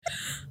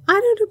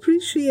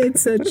appreciate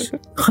such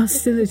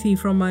hostility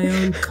from my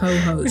own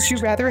co-host. Would you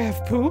rather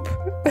have poop?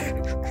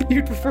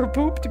 You'd prefer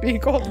poop to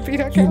being called a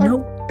peanut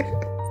gallery?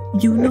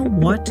 You know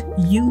what?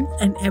 You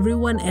and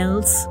everyone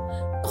else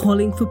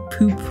calling for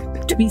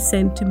poop to be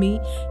sent to me.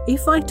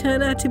 If I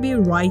turn out to be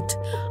right,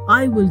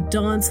 I will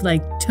dance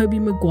like Tobey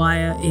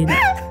Maguire in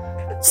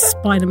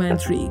Spider-Man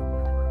 3.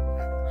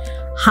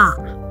 Ha!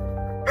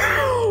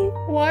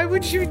 Why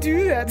would you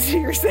do that to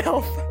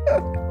yourself?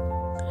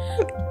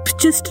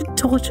 Just to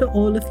torture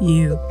all of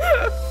you.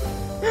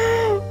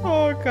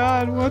 Oh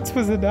God, once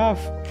was enough.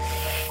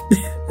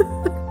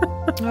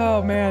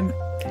 Oh man.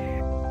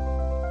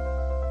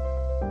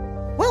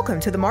 Welcome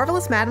to the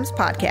Marvelous Madams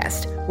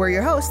podcast. We're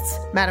your hosts,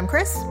 Madam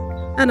Chris.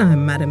 And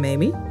I'm Madam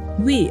Amy.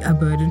 We are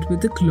burdened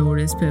with the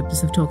glorious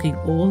purpose of talking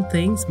all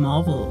things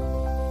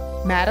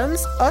Marvel.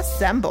 Madams,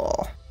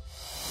 assemble.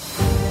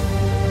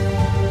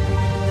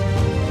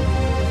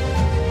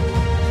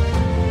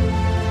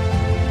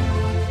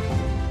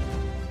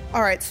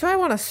 All right, so I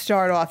want to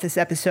start off this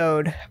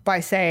episode by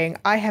saying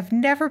I have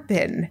never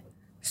been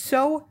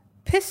so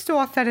pissed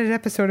off at an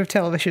episode of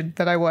television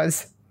that I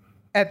was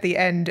at the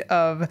end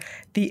of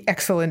the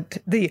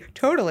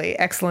totally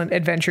excellent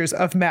adventures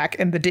of Mac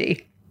and the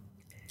D.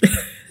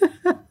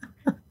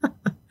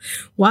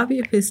 Why were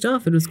you pissed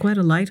off? It was quite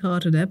a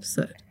lighthearted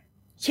episode.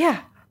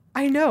 Yeah,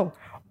 I know.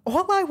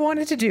 All I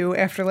wanted to do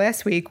after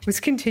last week was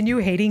continue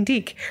hating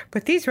Deke,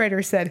 but these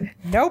writers said,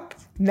 nope,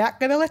 not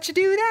gonna let you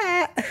do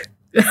that.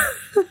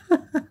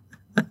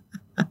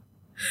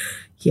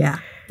 Yeah,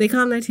 they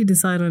can't let you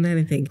decide on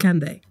anything, can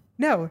they?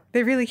 No,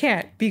 they really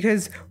can't,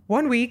 because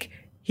one week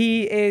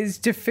he is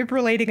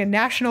defibrillating a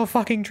national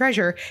fucking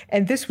treasure,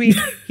 and this week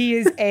he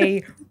is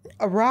a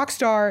rock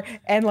star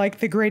and like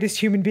the greatest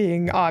human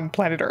being on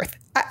planet Earth.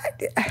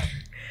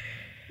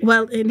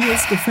 Well, in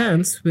his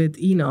defense with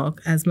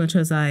Enoch, as much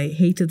as I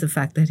hated the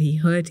fact that he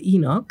hurt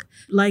Enoch,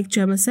 like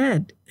Gemma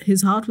said,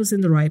 his heart was in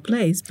the right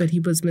place, but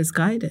he was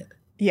misguided.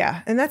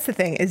 Yeah, and that's the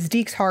thing, is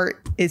Deke's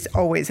heart is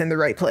always in the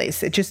right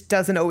place. It just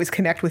doesn't always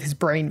connect with his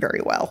brain very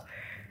well.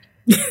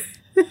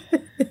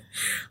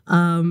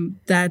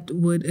 That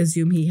would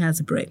assume he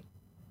has a brain.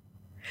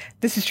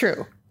 This is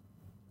true.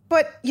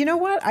 But you know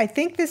what? I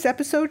think this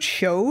episode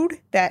showed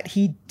that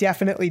he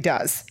definitely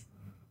does.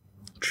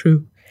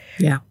 True.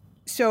 Yeah.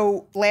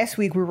 So last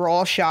week we were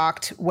all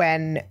shocked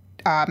when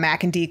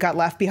Mac and Deke got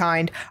left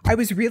behind. I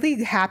was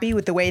really happy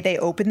with the way they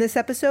opened this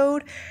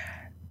episode,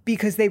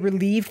 because they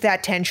relieved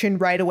that tension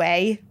right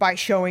away by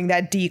showing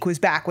that Deke was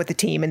back with the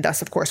team, and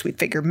thus, of course, we'd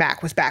figure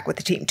Mac was back with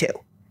the team, too.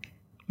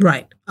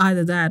 Right.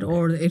 Either that,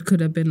 or it could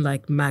have been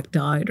like Mac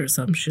died or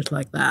some shit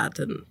like that,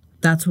 and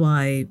that's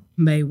why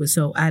May was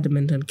so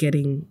adamant on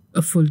getting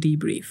a full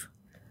debrief.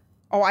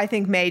 Oh, I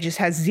think May just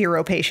has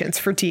zero patience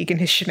for Deke and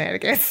his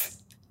shenanigans.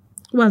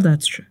 Well,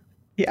 that's true.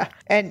 Yeah.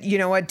 And you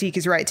know what? Deke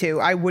is right, too.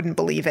 I wouldn't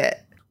believe it.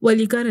 Well,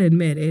 you gotta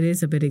admit, it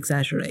is a bit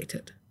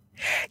exaggerated.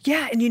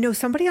 Yeah, and you know,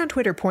 somebody on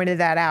Twitter pointed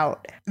that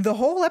out. The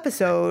whole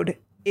episode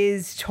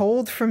is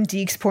told from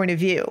Deke's point of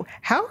view.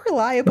 How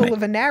reliable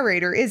of a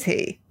narrator is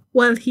he?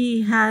 Well,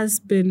 he has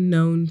been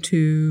known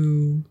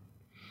to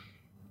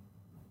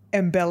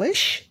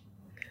embellish.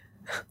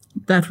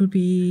 That would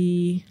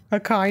be a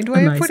kind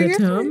way of putting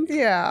term. It.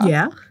 Yeah.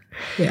 Yeah.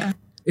 Yeah.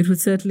 It would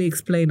certainly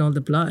explain all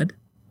the blood.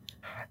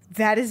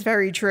 That is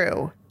very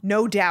true.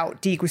 No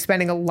doubt Deke was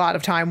spending a lot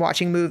of time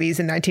watching movies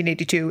in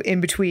 1982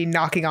 in between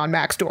knocking on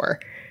Mac's door.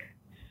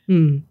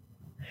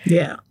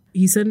 Yeah.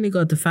 He certainly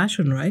got the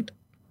fashion right.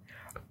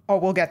 Oh,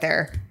 we'll get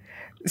there.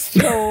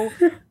 So,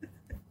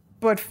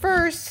 but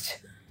first,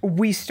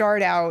 we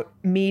start out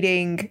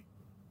meeting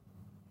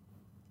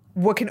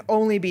what can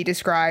only be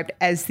described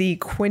as the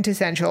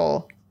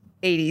quintessential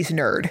 80s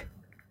nerd.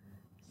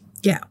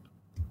 Yeah.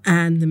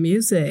 And the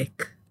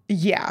music.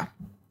 Yeah.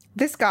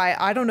 This guy,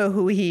 I don't know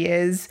who he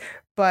is,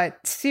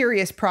 but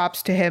serious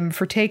props to him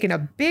for taking a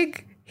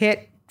big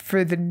hit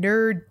for the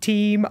nerd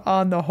team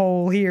on the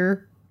whole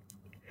here.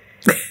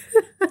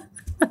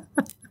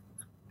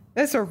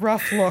 That's a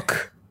rough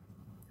look.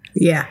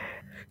 Yeah.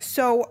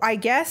 So I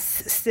guess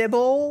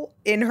Sybil,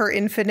 in her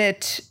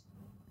infinite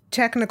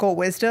technical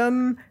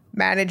wisdom,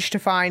 managed to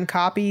find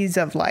copies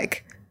of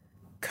like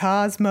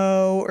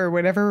Cosmo or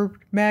whatever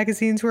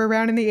magazines were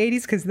around in the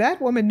 80s, because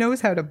that woman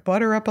knows how to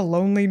butter up a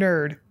lonely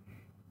nerd.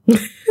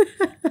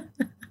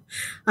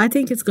 I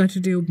think it's got to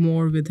do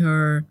more with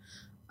her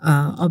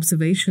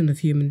observation of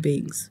human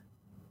beings.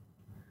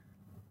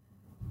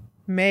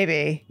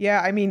 Maybe.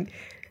 Yeah, I mean,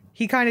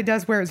 he kind of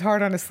does wear his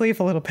heart on his sleeve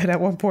a little bit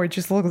at one point,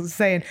 just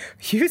saying,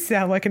 you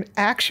sound like an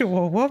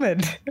actual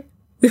woman.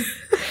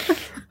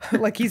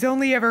 Like he's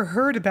only ever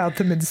heard about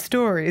them in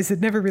stories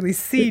and never really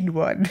seen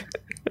one.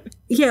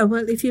 Yeah,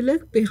 well, if you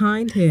look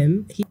behind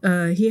him,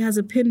 he has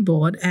a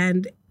pinboard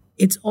and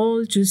it's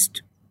all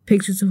just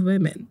pictures of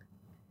women.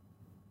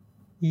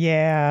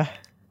 Yeah.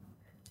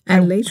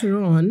 And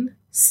later on,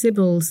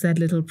 Sybil's that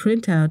little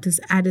printout is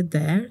added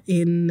there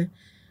in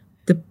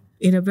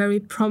a very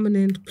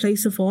prominent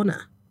place of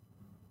honor.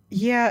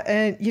 Yeah,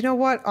 and you know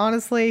what?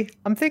 Honestly,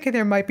 I'm thinking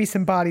there might be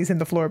some bodies in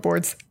the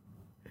floorboards.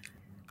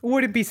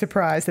 Wouldn't be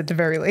surprised at the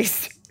very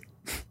least.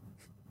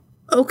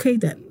 Okay,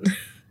 then.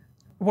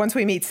 Once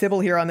we meet Sybil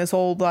here on this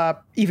old,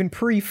 even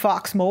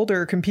pre-Fox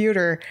Mulder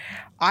computer,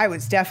 I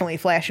was definitely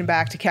flashing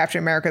back to Captain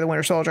America the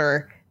Winter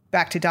Soldier,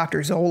 back to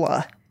Dr.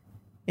 Zola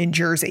in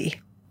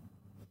Jersey.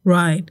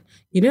 Right.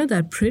 You know,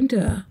 that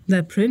printer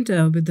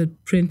with the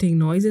printing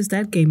noises,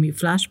 that gave me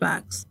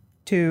flashbacks.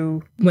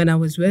 To? When I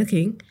was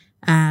working,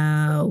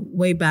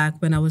 way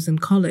back when I was in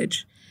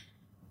college.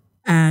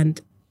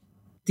 And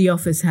the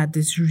office had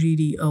this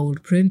really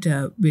old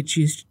printer which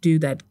used to do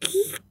that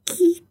keek,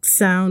 keek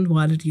sound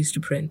while it used to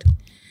print.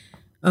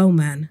 Oh,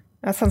 man.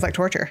 That sounds like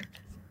torture.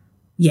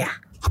 Yeah.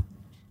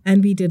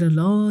 And we did a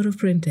lot of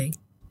printing.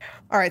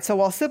 All right, so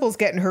while Sybil's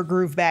getting her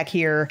groove back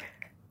here,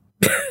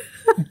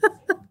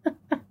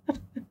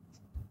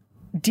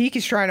 Deke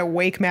is trying to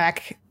wake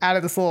Mac out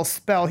of this little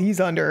spell he's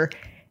under,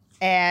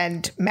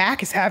 and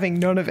Mac is having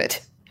none of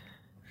it.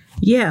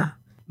 Yeah,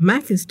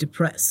 Mac is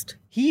depressed.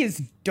 He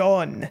is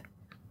done.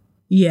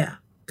 Yeah,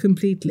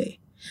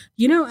 completely.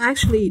 You know,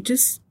 actually,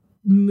 just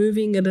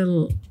moving a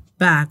little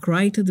back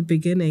right at the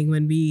beginning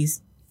when we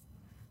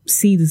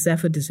see the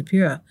Zephyr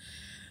disappear,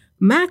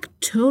 Mac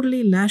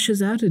totally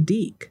lashes out at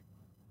Deke.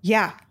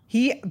 Yeah,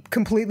 he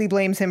completely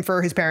blames him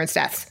for his parents'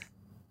 deaths.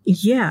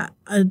 Yeah,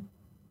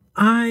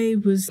 I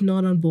was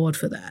not on board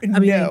for that. I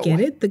mean, No. I get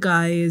it. The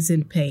guy is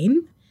in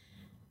pain.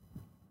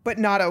 But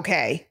not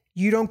okay.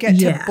 You don't get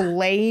to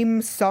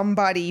blame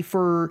somebody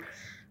for...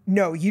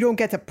 No, you don't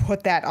get to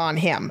put that on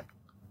him.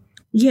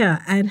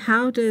 Yeah, and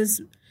how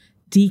does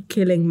Deke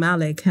killing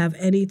Malik have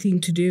anything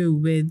to do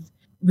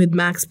with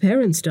Mac's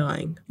parents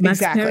dying? Mac's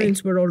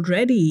parents were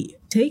already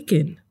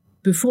taken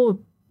before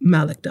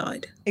Malik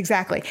died.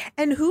 Exactly.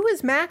 And who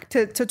is Mac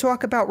to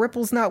talk about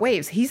ripples, not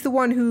waves? He's the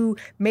one who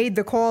made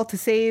the call to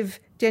save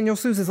Daniel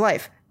Souza's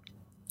life.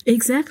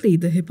 Exactly,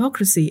 the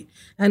hypocrisy.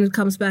 And it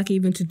comes back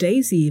even to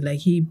Daisy. Like,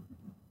 he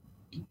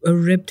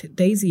ripped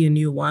Daisy a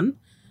new one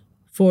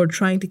for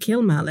trying to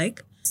kill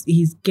Malik.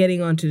 He's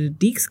getting onto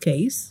Deke's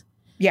case.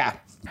 Yeah.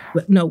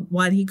 But no,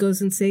 while he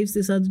goes and saves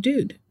this other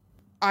dude.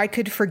 I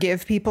could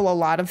forgive people a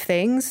lot of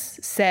things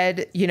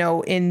said, you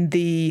know, in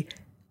the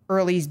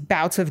early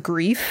bouts of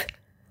grief,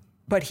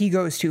 but he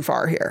goes too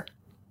far here.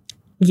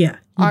 Yeah,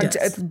 he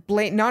does.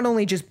 Not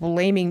only just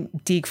blaming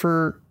Deke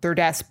for their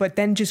deaths, but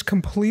then just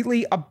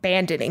completely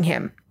abandoning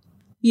him.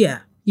 Yeah,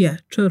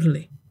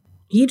 totally.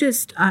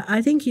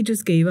 I think he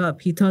just gave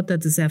up. He thought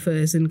that the Zephyr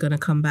isn't going to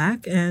come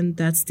back, and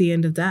that's the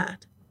end of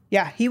that.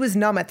 Yeah, he was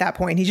numb at that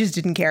point. He just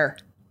didn't care.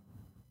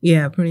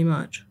 Yeah, pretty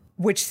much.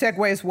 Which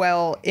segues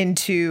well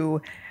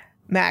into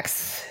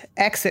Mac's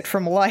exit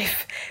from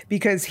life,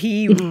 because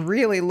he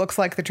really looks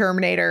like the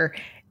Terminator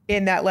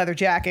in that leather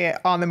jacket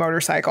on the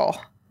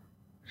motorcycle.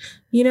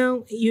 You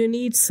know, you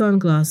need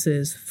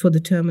sunglasses for the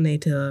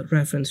Terminator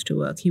reference to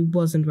work. He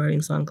wasn't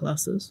wearing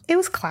sunglasses. It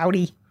was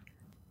cloudy.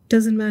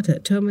 Doesn't matter.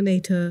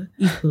 Terminator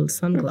equals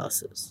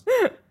sunglasses.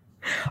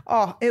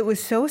 Oh, it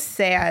was so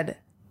sad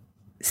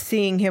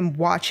seeing him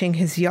watching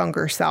his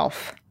younger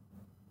self.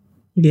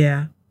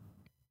 Yeah.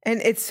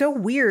 And it's so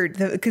weird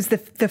because the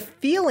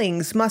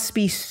feelings must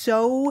be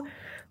so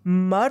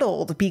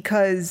muddled,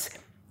 because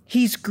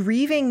he's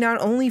grieving not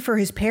only for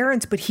his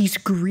parents, but he's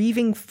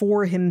grieving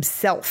for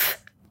himself.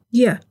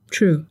 Yeah,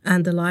 true.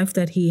 And the life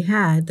that he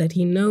had that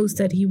he knows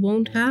that he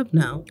won't have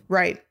now.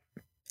 Right.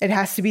 It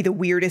has to be the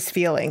weirdest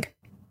feeling.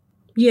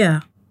 Yeah.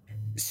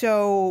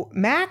 So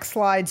Mac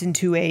slides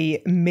into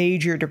a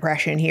major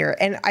depression here.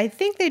 And I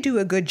think they do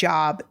a good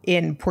job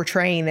in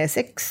portraying this,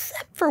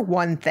 except for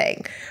one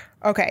thing.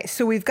 Okay,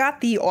 so we've got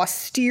the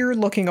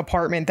austere-looking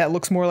apartment that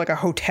looks more like a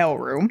hotel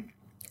room.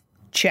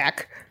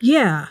 Check.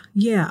 Yeah.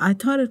 I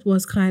thought it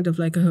was kind of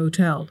like a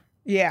hotel.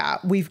 Yeah,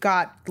 we've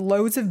got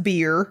loads of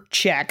beer.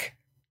 Check.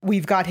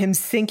 We've got him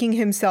sinking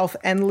himself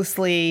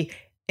endlessly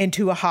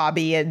into a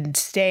hobby and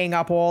staying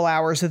up all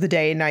hours of the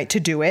day and night to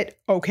do it.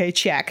 Okay,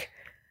 check.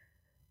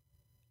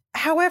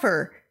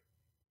 However,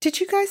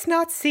 did you guys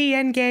not see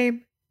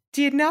Endgame?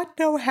 Do you not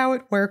know how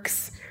it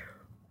works?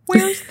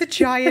 Where's the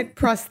giant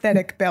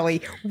prosthetic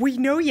belly? We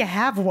know you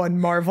have one,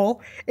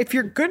 Marvel. If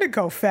you're gonna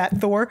go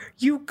Fat Thor,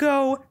 you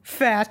go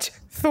Fat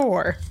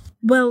Thor.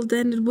 Well,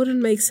 then it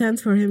wouldn't make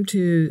sense for him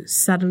to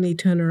suddenly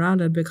turn around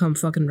and become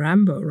fucking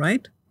Rambo,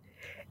 right?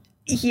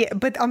 Yeah,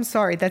 but I'm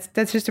sorry,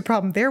 that's just a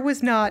problem. There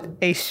was not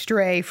a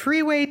stray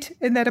free weight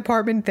in that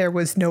apartment. There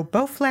was no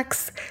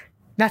Bowflex,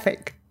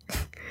 nothing.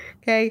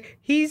 Okay,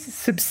 he's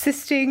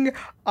subsisting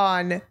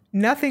on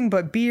nothing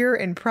but beer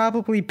and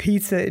probably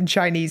pizza and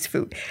Chinese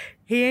food.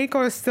 He ain't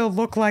gonna still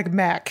look like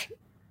Mac.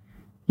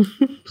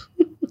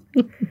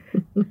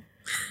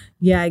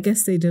 Yeah, I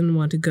guess they didn't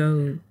want to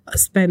go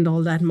spend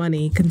all that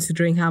money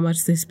considering how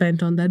much they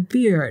spent on that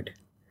beard.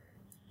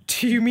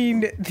 Do you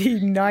mean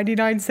the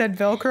 99-cent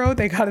Velcro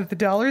they got at the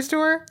dollar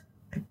store?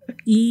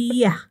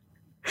 Yeah.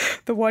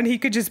 The one he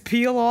could just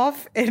peel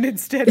off and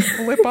instead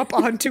flip up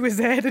onto his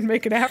head and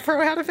make an afro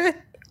out of it?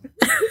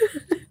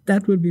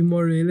 That would be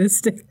more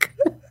realistic.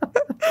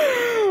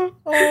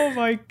 Oh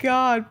my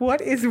God,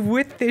 what is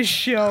with this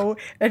show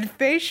and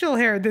facial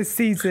hair this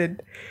season?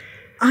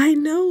 I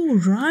know,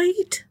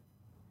 right?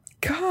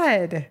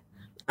 God.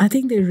 I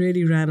think they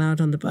really ran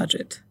out on the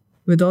budget.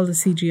 With all the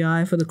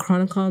CGI for the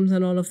Chronocoms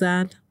and all of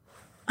that,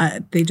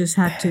 they just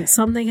had to,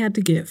 something had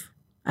to give.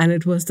 And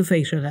it was the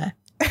facial hair.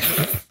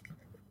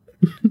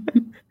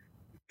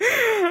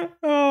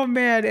 Oh,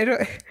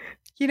 man.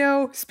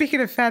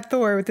 Speaking of Fat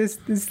Thor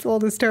with all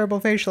this terrible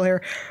facial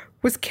hair,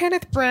 was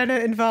Kenneth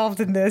Branagh involved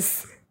in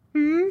this?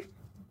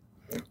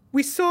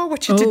 We saw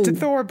what you did to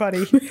Thor,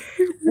 buddy.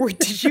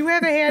 Did you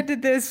have a hand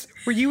in this?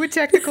 Were you a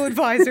technical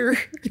advisor?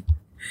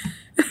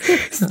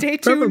 Stay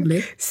tuned.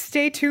 Probably.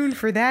 Stay tuned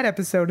for that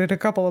episode in a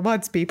couple of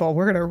months, people.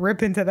 We're going to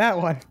rip into that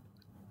one.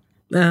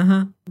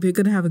 Uh-huh. We're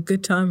going to have a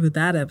good time with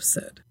that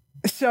episode.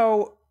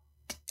 So,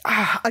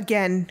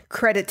 again,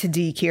 credit to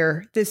Deke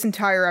here. This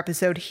entire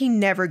episode, he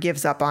never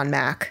gives up on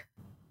Mac.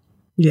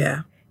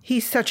 Yeah.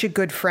 He's such a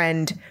good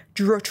friend,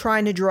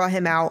 trying to draw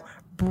him out,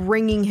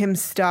 bringing him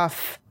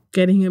stuff.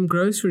 Getting him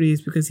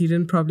groceries because he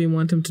didn't probably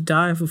want him to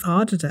die of a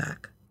heart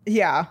attack.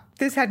 Yeah,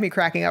 this had me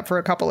cracking up for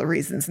a couple of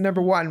reasons.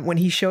 Number one, when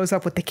he shows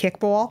up with the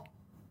kickball,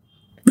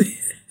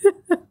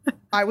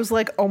 I was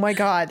like, oh my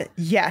God,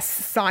 yes,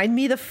 sign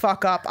me the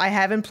fuck up. I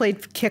haven't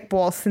played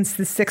kickball since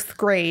the 6th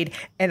grade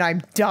and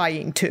I'm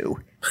dying to.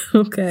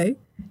 Okay.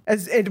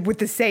 With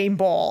the same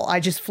ball. I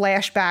just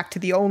flash back to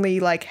the only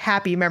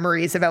happy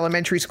memories of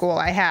elementary school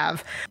I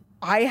have.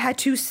 I had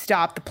to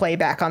stop the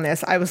playback on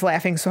this. I was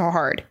laughing so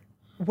hard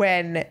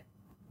when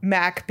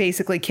Mac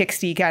basically kicks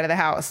Deke out of the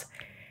house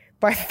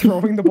by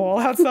throwing the ball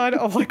outside.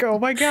 I'm like, oh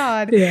my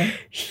God. Yeah.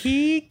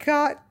 He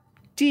got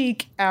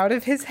Deke out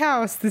of his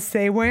house the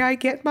same way I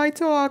get my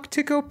dog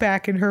to go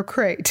back in her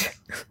crate.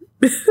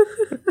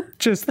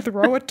 Just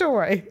throw a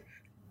toy.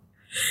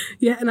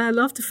 Yeah, and I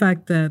love the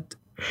fact that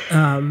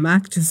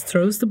Mac just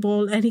throws the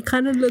ball and he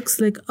kind of looks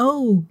like,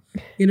 oh,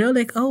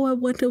 I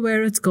wonder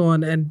where it's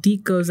gone. And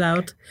Deke goes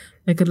out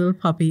like a little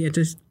puppy and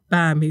just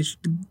bam, he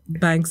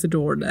bangs the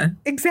door there.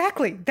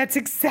 Exactly. That's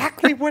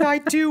exactly what I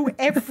do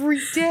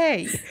every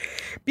day.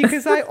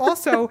 Because I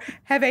also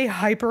have a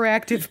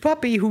hyperactive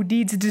puppy who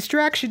needs a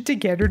distraction to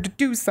get her to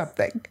do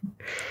something.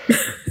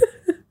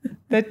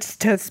 That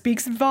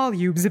speaks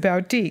volumes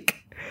about Deke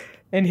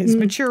and his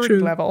maturity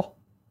level.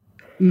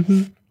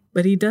 Mm-hmm.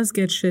 But he does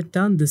get shit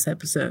done this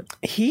episode.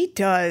 He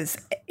does,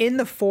 in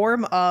the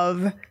form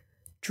of,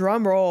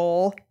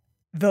 drumroll,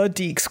 the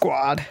Deke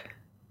Squad.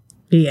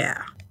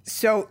 Yeah.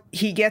 So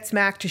he gets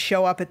Mac to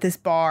show up at this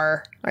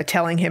bar by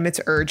telling him it's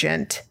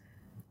urgent.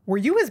 Were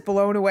you as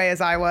blown away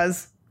as I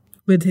was?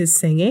 With his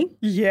singing?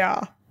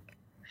 Yeah.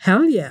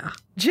 Hell yeah.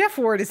 Jeff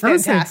Ward is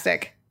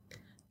fantastic.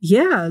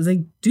 I was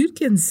like, dude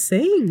can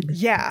sing.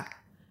 Yeah.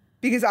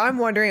 Because I'm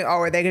wondering,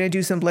 are they going to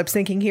do some lip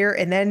syncing here?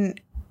 And then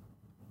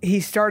he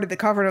started the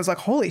cover and I was like,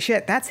 holy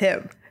shit, that's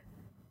him.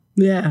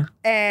 Yeah.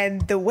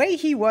 And the way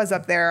he was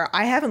up there,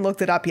 I haven't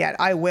looked it up yet.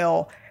 I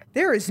will.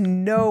 There is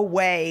no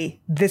way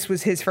this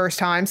was his first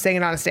time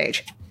singing on a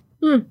stage.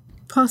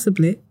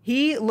 Possibly.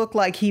 He looked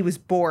like he was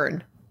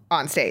born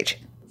on stage.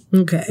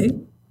 Okay.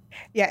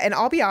 Yeah, and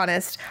I'll be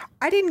honest,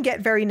 I didn't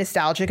get very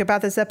nostalgic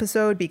about this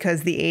episode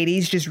because the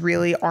 80s just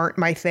really aren't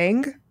my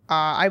thing.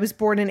 I was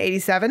born in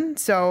 87,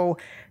 so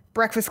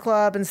Breakfast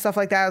Club and stuff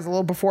like that was a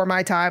little before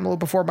my time, a little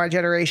before my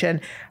generation.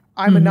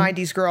 I'm a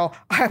 90s girl.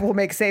 I will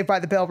make Saved by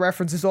the Bell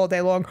references all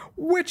day long,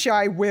 which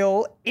I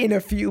will in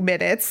a few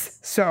minutes.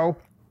 So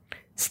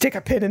stick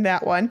a pin in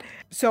that one.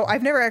 So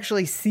I've never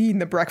actually seen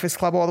The Breakfast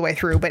Club all the way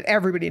through, but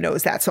everybody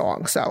knows that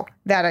song. So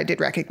that I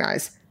did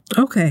recognize.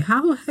 Okay,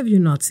 how have you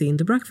not seen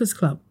The Breakfast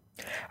Club?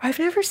 I've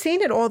never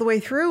seen it all the way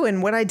through,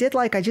 and what I did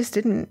I just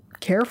didn't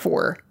care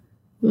for.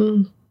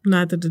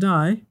 Neither did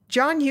I.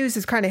 John Hughes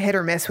is kind of hit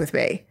or miss with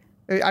me.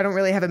 I don't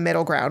really have a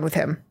middle ground with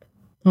him.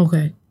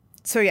 Okay.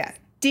 So yeah,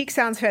 Deke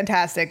sounds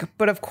fantastic,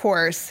 but of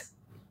course,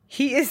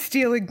 he is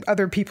stealing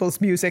other people's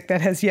music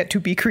that has yet to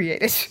be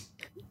created.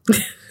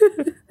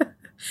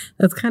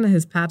 That's kind of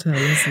his pattern,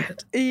 isn't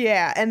it?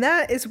 Yeah, and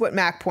that is what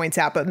Mac points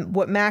out. But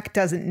what Mac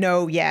doesn't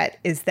know yet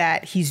is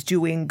that he's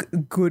doing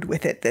good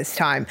with it this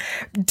time.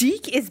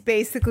 Deke is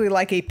basically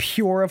like a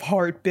pure of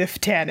heart Biff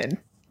Tannen.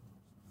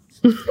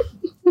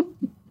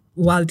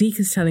 While Deke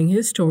is telling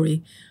his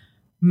story,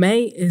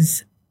 May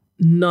is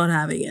not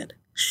having it.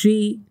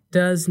 She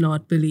does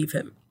not believe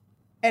him.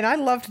 And I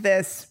loved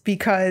this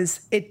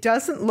because it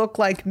doesn't look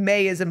like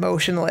May is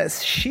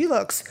emotionless. She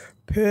looks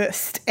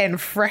pissed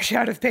and fresh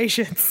out of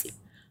patience.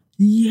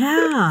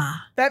 Yeah.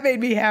 That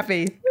made me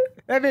happy.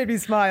 That made me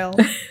smile.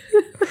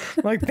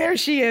 Like, there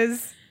she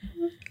is.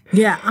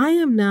 Yeah, I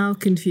am now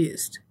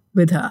confused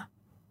with her.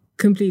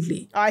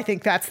 Completely. I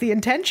think that's the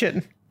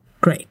intention.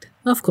 Great.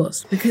 Of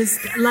course. Because,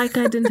 I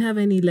didn't have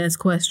any less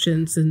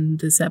questions in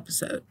this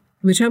episode,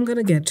 which I'm going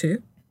to get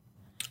to.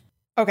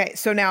 Okay,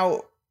 so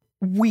now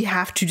we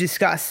have to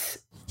discuss,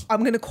 I'm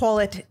going to call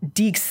it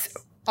Deke's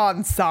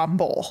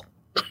ensemble.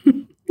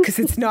 Because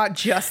it's not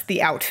just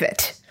the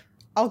outfit.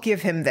 I'll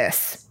give him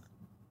this.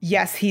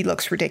 Yes, he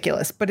looks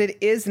ridiculous, but it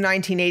is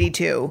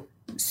 1982.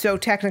 So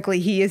technically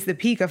he is the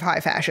peak of high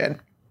fashion.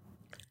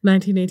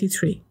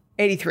 1983.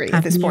 83 Happy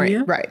at this New point.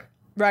 Year? Right.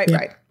 Yeah.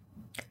 Right.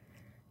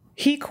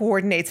 He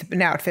coordinates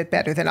an outfit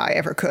better than I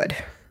ever could.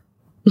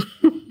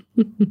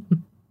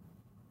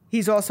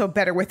 He's also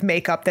better with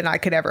makeup than I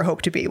could ever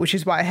hope to be, which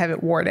is why I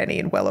haven't worn any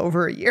in well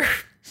over a year.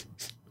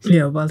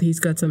 Yeah, well,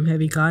 he's got some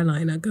heavy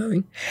eyeliner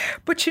going.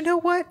 But you know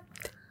what?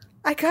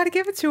 I gotta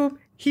give it to him.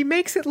 He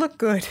makes it look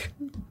good.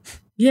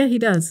 Yeah, he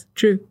does.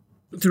 True.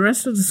 The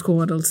rest of the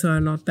squad also are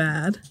not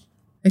bad,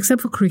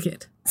 except for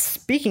Cricket.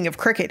 Speaking of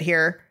Cricket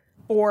here,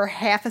 for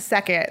half a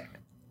second,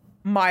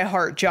 my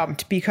heart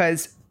jumped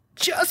because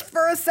just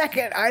for a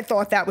second, I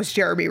thought that was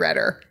Jeremy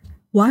Renner.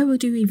 Why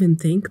would you even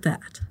think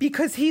that?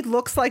 Because he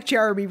looks like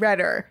Jeremy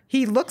Renner.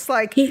 He looks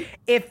like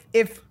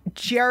if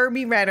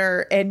Jeremy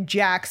Renner and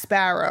Jack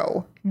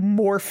Sparrow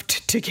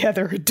morphed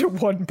together into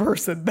one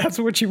person, that's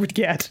what you would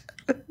get.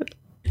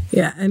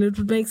 Yeah, and it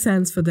would make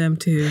sense for them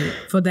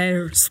for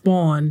their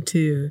spawn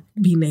to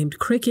be named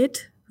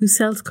Cricket, who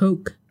sells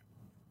Coke.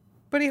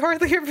 But he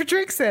hardly ever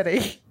drinks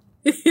any.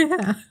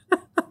 Yeah.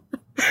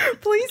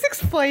 Please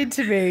explain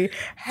to me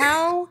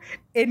how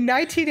in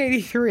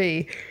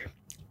 1983...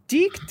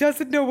 Deke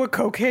doesn't know what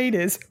cocaine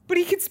is, but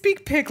he can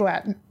speak Pig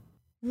Latin.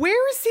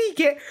 Where is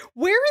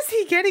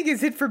he getting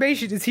his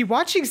information? Is he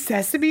watching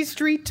Sesame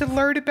Street to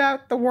learn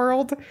about the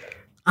world?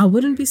 I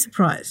wouldn't be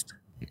surprised.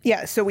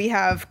 Yeah, so we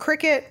have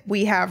Cricket,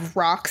 we have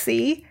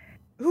Roxy,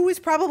 who is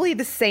probably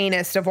the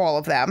sanest of all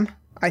of them,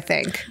 I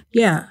think.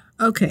 Yeah,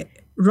 okay.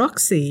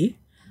 Roxy,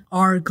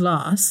 our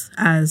glass,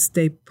 as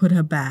they put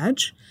her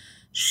badge,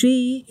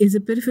 she is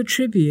a bit of a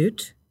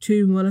tribute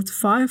to one of the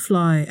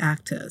Firefly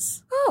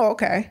actors. Oh,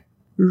 okay.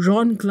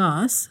 Ron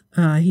Glass,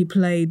 he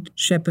played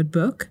Shepherd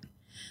Book.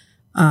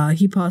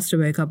 He passed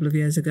away a couple of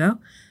years ago.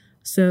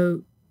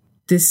 So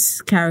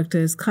this character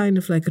is kind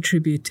of like a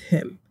tribute to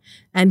him.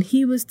 And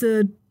he was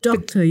the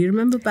doctor. You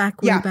remember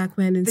back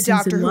when in the season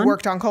doctor who 1?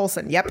 worked on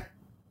Coulson. Yep.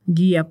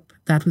 Yep,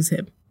 that was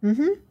him.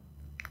 Mm-hmm.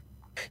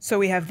 So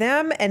we have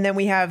them, and then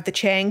we have the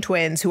Chang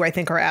twins, who I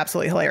think are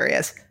absolutely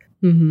hilarious.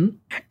 Mm-hmm.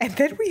 And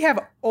then we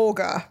have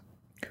Olga,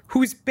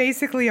 who's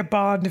basically a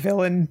Bond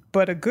villain,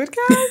 but a good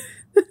guy?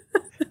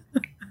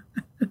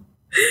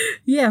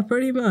 Yeah,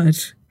 pretty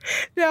much.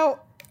 Now,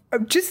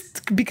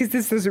 just because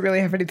this doesn't really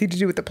have anything to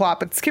do with the plot,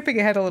 but skipping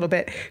ahead a little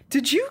bit,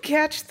 did you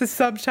catch the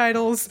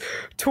subtitles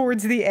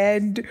towards the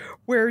end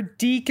where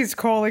Deke is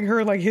calling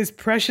her like his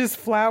precious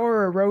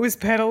flower or rose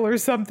petal or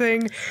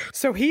something?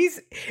 So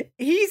he's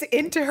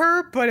into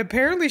her, but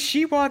apparently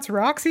she wants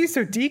Roxy,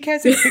 so Deke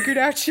hasn't figured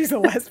out she's a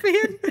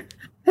lesbian?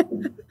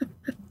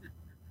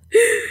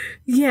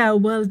 Yeah,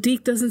 well,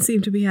 Deke doesn't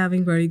seem to be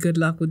having very good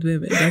luck with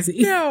women, does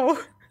he? No.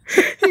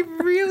 He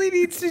really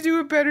needs to do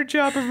a better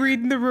job of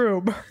reading the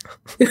room.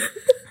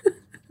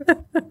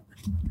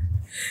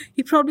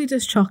 He probably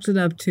just chalked it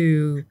up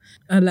to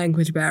a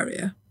language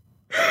barrier.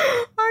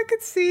 I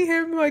could see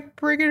him like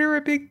bringing her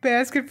a big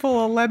basket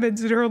full of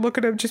lemons and her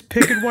looking at him just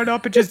picking one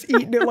up and just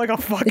eating it like a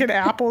fucking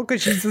apple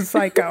because she's a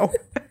psycho.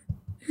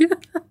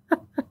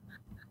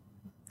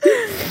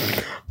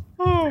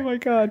 Oh my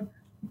God.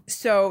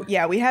 So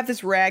yeah, we have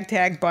this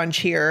ragtag bunch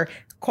here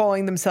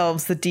calling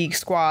themselves the Deke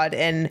Squad,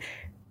 and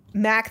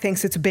Mac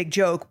thinks it's a big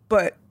joke,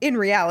 but in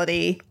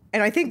reality,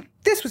 and I think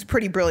this was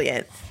pretty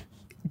brilliant,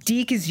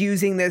 Deke is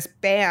using this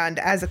band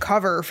as a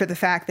cover for the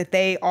fact that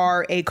they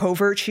are a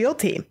covert SHIELD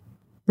team.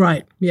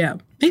 Right, yeah.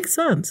 Makes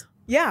sense.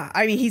 Yeah,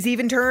 I mean, he's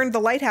even turned the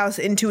lighthouse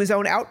into his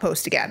own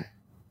outpost again.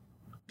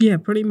 Yeah,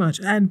 pretty much.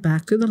 And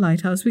back to the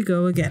lighthouse we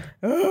go again.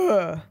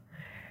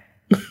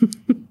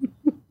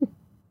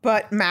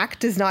 But Mac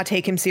does not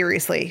take him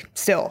seriously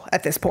still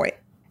at this point.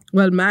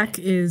 Well, Mac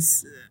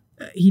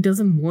he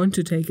doesn't want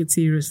to take it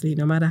seriously,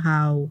 no matter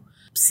how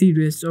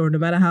serious or no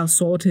matter how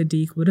salted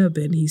Deke would have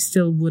been, he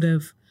still would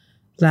have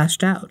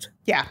lashed out.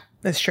 Yeah,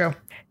 that's true.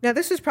 Now,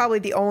 this is probably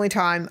the only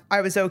time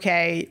I was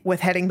okay with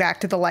heading back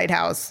to the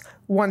lighthouse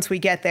once we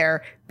get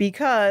there,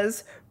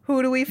 because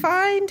who do we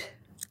find?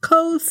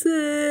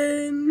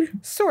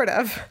 Coulson! Sort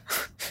of.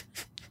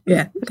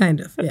 Yeah,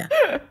 kind of,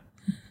 yeah.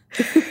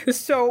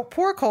 So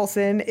poor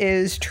Coulson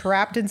is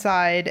trapped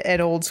inside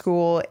an old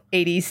school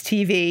 80s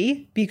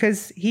TV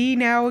because he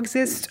now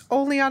exists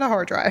only on a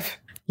hard drive.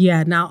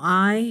 Yeah, now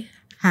I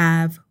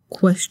have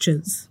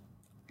questions.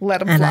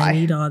 Let him and fly. I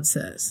need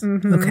answers.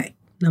 Mm-hmm. Okay,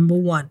 number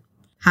 1.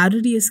 How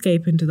did he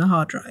escape into the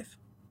hard drive?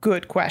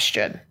 Good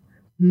question.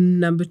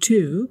 Number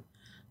 2,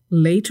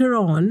 later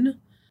on,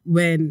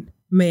 when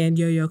May and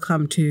Yo-Yo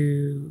come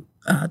to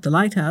the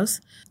lighthouse,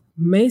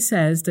 May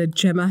says that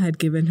Gemma had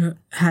given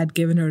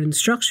her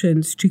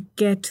instructions to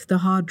get the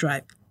hard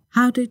drive.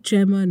 How did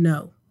Gemma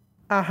know?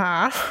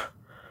 Uh-huh.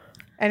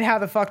 And how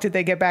the fuck did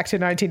they get back to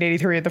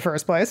 1983 in the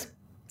first place?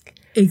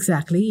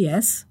 Exactly,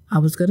 yes. I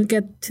was going to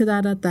get to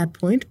that at that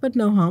point, but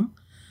no harm.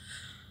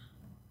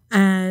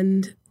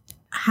 And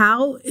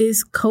how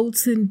is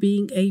Coulson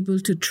being able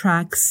to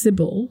track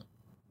Sybil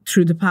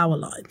through the power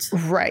lines?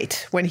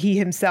 Right, when he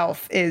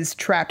himself is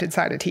trapped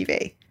inside a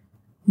TV.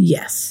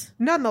 Yes.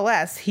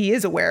 Nonetheless, he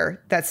is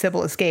aware that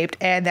Sybil escaped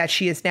and that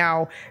she is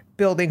now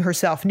building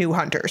herself new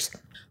hunters.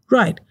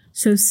 Right.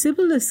 So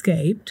Sybil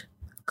escaped,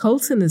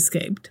 Coulson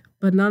escaped,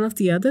 but none of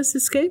the others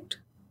escaped?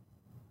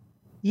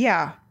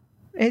 Yeah.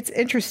 It's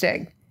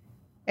interesting.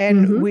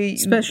 And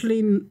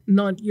especially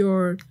not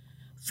your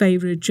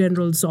favorite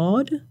General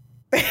Zod.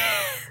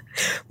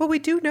 Well, we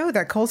do know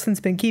that Coulson's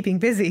been keeping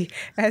busy.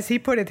 As he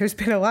put it, there's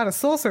been a lot of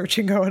soul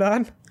searching going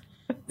on.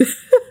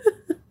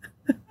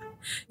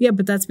 Yeah,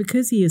 but that's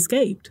because he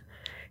escaped.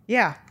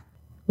 Yeah.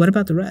 What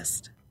about the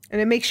rest? And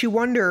it makes you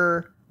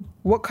wonder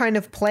what kind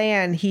of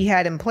plan he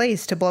had in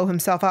place to blow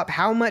himself up.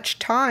 How much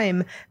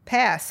time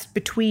passed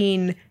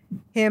between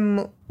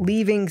him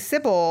leaving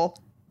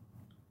Sybil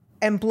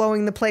and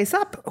blowing the place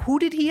up? Who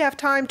did he have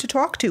time to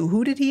talk to?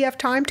 Who did he have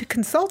time to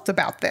consult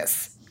about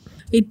this?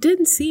 It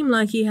didn't seem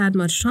like he had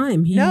much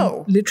time. He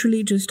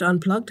literally just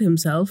unplugged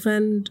himself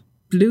and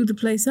blew the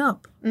place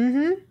up.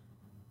 Mm-hmm.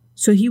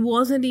 So he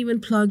wasn't even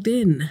plugged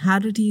in. How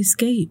did he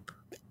escape?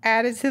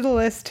 Add it to the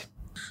list.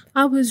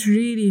 I was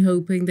really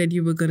hoping that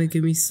you were going to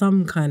give me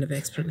some kind of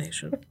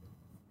explanation.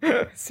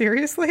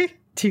 Seriously?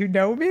 Do you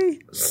know me?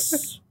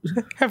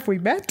 Have we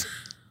met?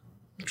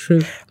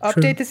 True.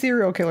 Update the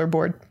serial killer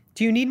board.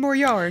 Do you need more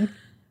yarn?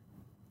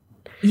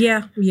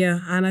 Yeah.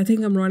 And I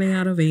think I'm running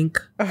out of ink.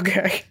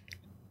 Okay.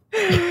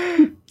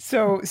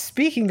 So,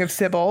 speaking of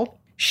Sybil,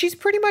 she's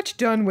pretty much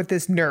done with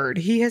this nerd.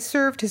 He has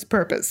served his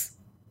purpose.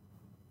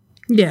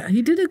 Yeah,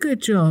 he did a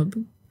good job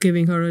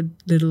giving her a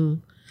little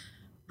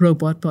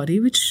robot body,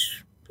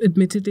 which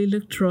admittedly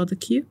looked rather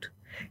cute.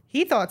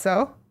 He thought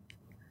so.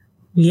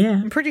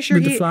 Yeah. I'm pretty sure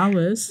with the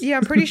flowers. Yeah,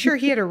 I'm pretty sure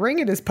he had a ring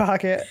in his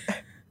pocket.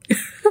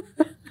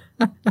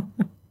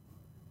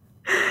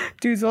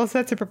 Dude's all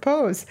set to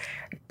propose.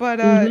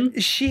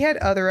 But she had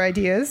other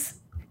ideas,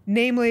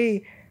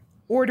 namely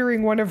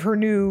ordering one of her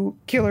new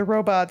killer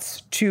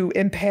robots to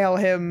impale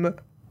him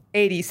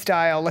 80s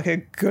style like a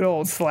good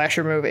old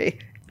slasher movie.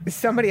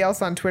 Somebody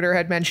else on Twitter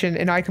had mentioned,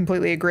 and I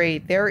completely agree,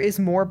 there is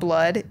more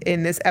blood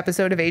in this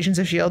episode of Agents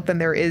of S.H.I.E.L.D. than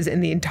there is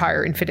in the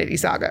entire Infinity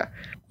Saga.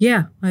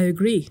 Yeah, I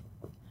agree.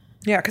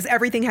 Yeah, because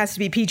everything has to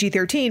be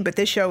PG-13, but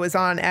this show is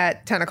on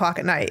at 10 o'clock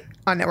at night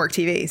on network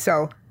TV,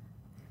 so...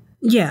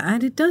 Yeah,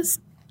 and it does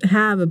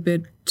have a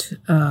bit,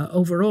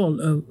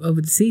 overall, over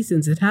the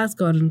seasons, it has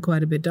gotten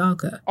quite a bit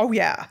darker. Oh,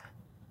 yeah.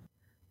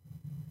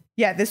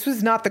 Yeah, this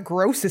was not the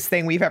grossest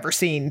thing we've ever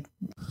seen.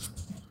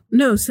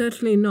 No,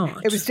 certainly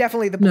not. It was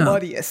definitely the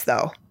bloodiest,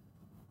 though.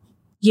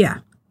 Yeah,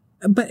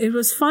 but it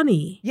was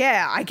funny.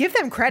 Yeah, I give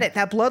them credit.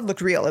 That blood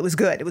looked real. It was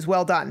good. It was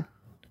well done.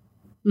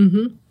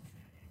 Mm-hmm.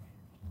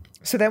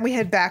 So then we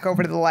head back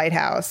over to the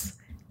lighthouse.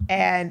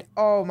 And,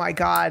 oh my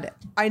God,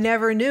 I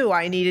never knew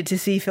I needed to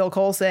see Phil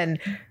Coulson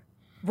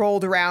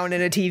rolled around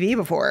in a TV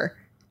before.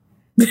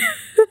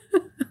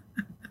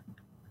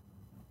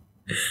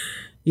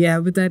 Yeah,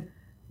 with that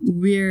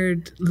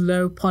weird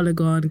low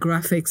polygon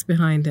graphics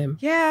behind him.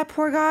 Yeah,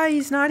 poor guy.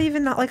 He's not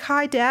even like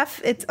high def.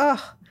 It's,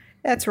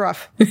 that's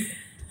rough.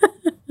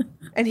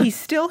 And he's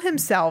still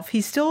himself.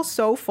 He's still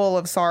so full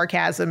of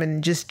sarcasm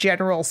and just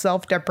general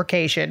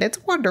self-deprecation. It's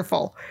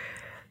wonderful.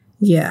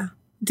 Yeah.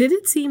 Did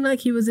it seem like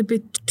he was a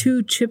bit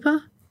too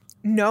chipper?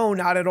 No,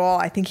 not at all.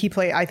 I think he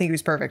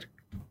was perfect.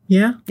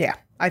 Yeah? Yeah.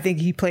 I think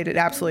he played it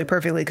absolutely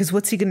perfectly. Because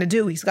what's he going to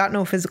do? He's got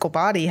no physical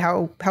body.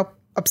 How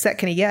upset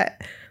can he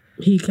get?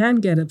 He can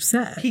get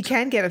upset. He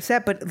can get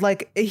upset, but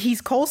like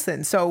he's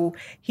Coulson, so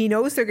he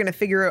knows they're going to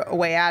figure a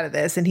way out of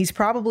this, and he's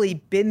probably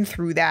been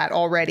through that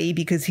already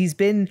because he's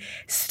been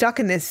stuck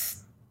in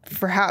this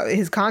for how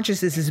his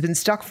consciousness has been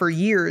stuck for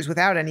years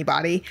without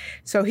anybody.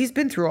 So he's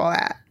been through all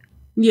that.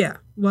 Yeah,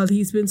 well,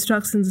 he's been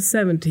stuck since the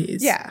 70s.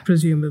 Yeah,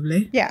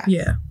 presumably. Yeah.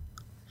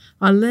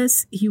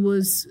 Unless he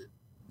was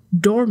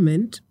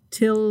dormant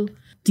till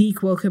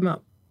Deke woke him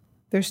up.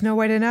 There's no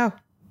way to know.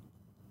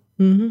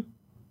 Mm-hmm.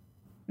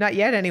 Not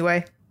yet,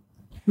 anyway.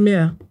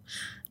 Yeah.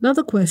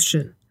 Another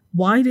question.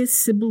 Why did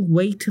Sybil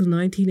wait till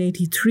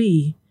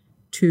 1983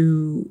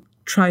 to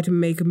try to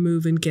make a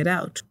move and get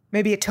out?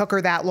 Maybe it took her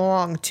that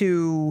long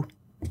to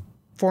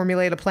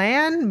formulate a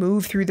plan,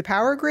 move through the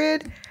power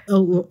grid.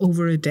 Oh,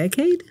 over a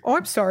decade? Oh,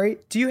 I'm sorry.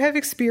 Do you have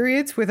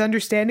experience with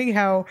understanding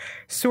how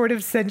sort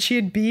of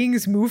sentient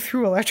beings move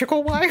through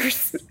electrical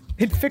wires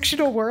in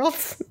fictional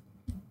worlds?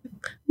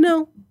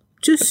 No,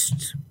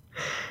 just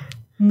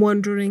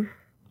wondering.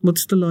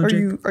 What's the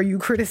logic? Are you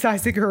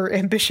criticizing her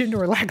ambition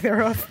or lack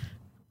thereof?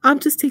 I'm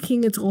just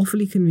thinking it's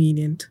awfully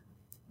convenient.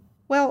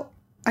 Well,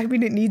 I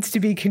mean, it needs to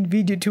be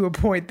convenient to a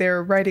point.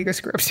 They're writing a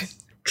script.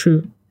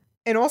 True.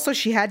 And also,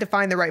 she had to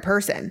find the right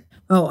person.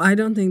 Oh, I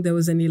don't think there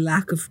was any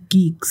lack of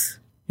geeks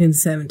in the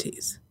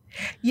 70s.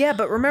 Yeah,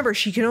 but remember,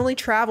 she can only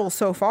travel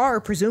so far,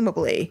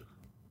 presumably.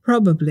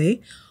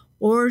 Probably.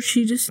 Or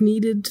she just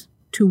needed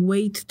to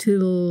wait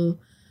till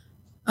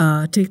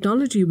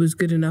technology was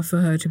good enough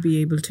for her to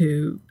be able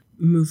to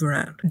move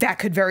around. That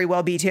could very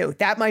well be too.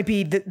 That might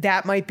be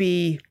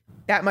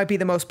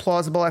the most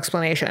plausible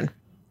explanation.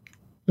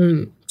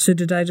 So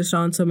did I just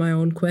answer my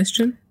own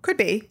question? Could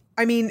be.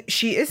 I mean,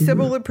 she is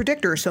Sybil the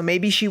Predictor, so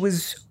maybe she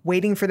was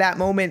waiting for that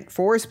moment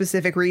for a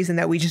specific reason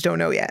that we just don't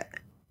know yet.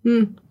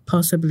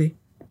 Possibly.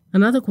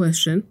 Another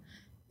question.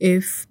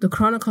 If the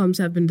Chronocoms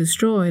have been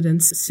destroyed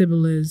and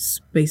Sybil is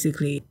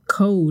basically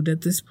code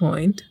at this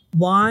point,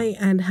 why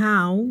and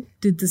how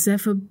did the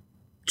Zephyr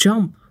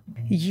jump.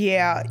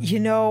 Yeah,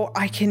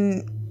 I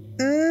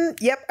can...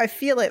 yep, I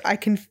feel it. I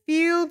can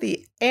feel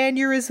the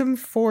aneurysm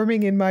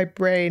forming in my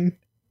brain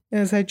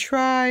as I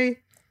try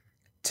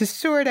to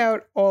sort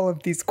out all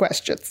of these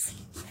questions.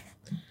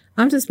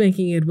 I'm just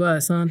making it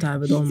worse, aren't I,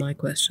 with all my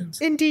questions?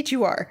 Indeed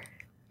you are.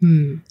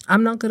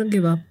 I'm not going to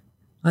give up.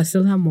 I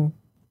still have more.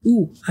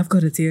 Ooh, I've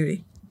got a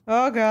theory.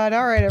 Oh, God.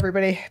 All right,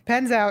 everybody.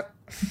 Pens out.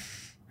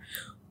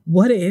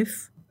 What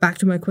if, back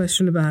to my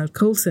question about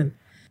Coulson,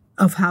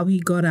 of how he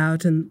got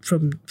out and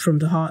from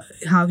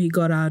how he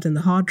got out in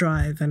the hard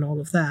drive and all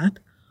of that.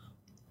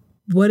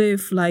 What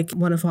if, like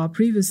one of our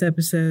previous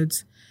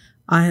episodes,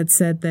 I had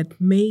said that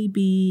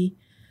maybe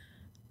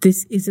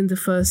this isn't the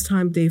first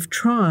time they've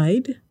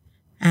tried,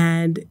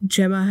 and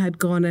Gemma had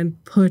gone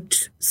and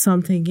put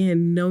something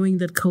in, knowing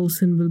that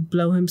Coulson will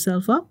blow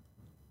himself up?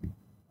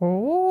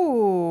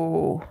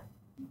 Oh,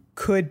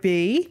 could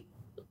be.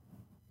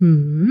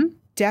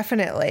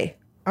 Definitely.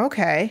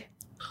 Okay.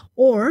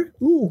 Or,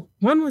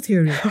 one more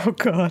theory. Oh,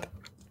 God.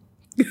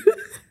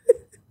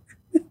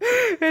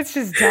 It's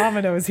just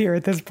dominoes here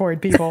at this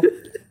point, people.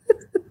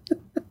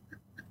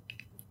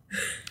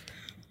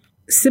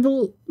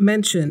 Sybil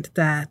mentioned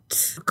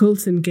that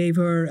Coulson gave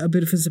her a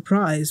bit of a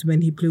surprise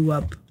when he blew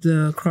up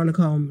the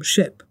Chronicom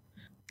ship.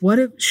 What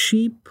if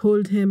she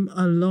pulled him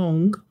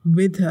along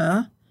with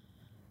her,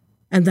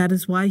 and that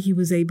is why he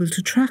was able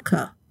to track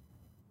her?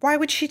 Why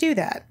would she do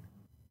that?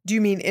 Do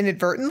you mean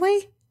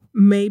inadvertently?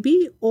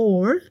 Maybe,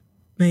 or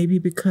maybe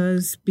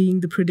because,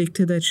 being the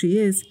predictor that she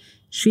is,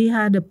 she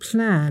had a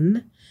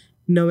plan,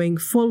 knowing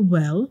full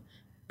well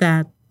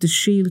that the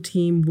SHIELD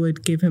team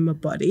would give him a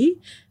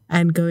body.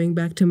 And going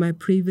back to my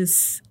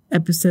previous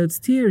episode's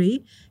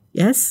theory,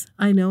 yes,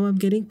 I know I'm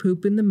getting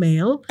poop in the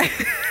mail.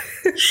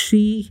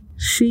 She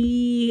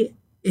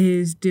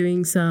is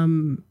doing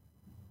some,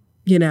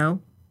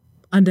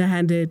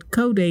 underhanded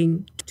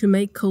coding to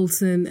make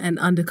Coulson an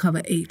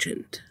undercover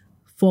agent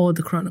for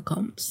the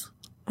Chronicoms.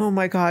 Oh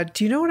my God.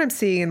 Do you know what I'm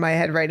seeing in my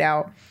head right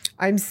now?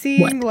 I'm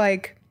seeing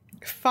like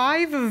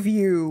 5 of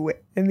you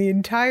and the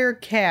entire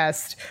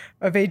cast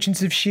of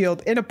Agents of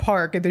S.H.I.E.L.D. in a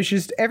park, and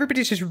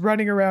everybody's just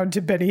running around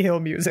to Benny Hill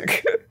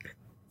music.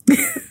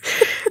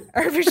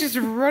 Everybody's just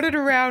running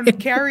around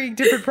carrying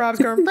different props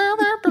going...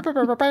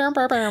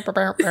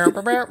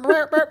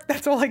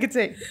 That's all I can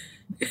say.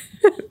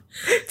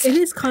 It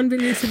is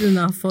convoluted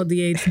enough for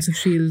the Agents of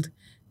S.H.I.E.L.D.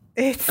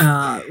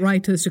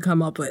 Writers to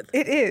come up with.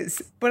 It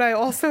is, but I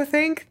also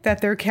think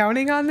that they're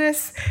counting on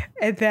this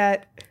and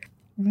that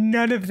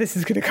none of this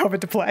is going to come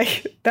into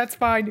play. That's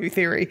my new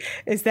theory,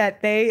 is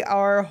that they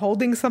are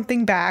holding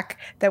something back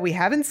that we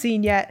haven't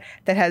seen yet,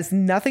 that has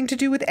nothing to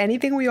do with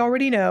anything we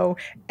already know,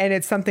 and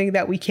it's something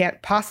that we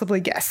can't possibly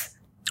guess.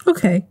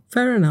 Okay,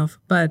 fair enough.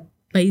 But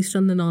based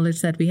on the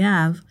knowledge that we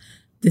have,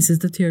 this is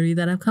the theory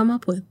that I've come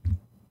up with.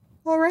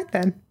 All right,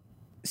 then.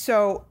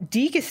 So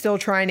Deke is still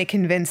trying to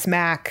convince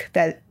Mac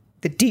that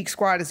the Deke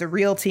Squad is a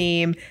real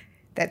team,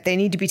 that they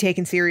need to be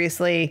taken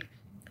seriously.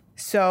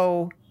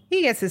 So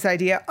he gets this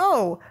idea,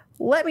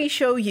 let me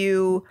show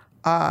you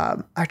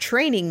a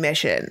training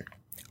mission.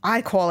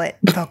 I call it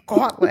the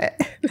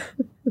Gauntlet.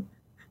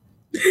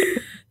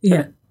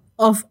 Yeah.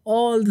 Of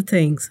all the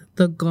things,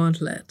 the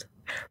Gauntlet.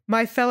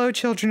 My fellow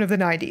children of the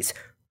 90s,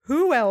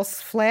 who else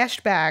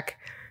flashed back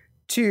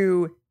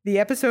to the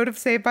episode of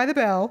Saved by the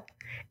Bell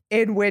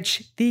in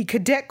which the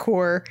Cadet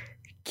Corps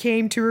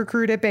came to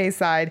recruit at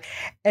Bayside,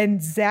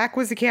 and Zach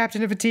was the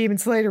captain of a team and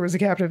Slater was the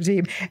captain of a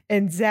team,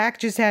 and Zach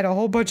just had a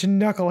whole bunch of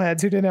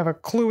knuckleheads who didn't have a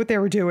clue what they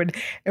were doing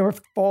and were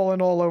falling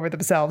all over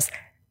themselves.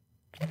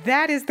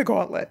 That is the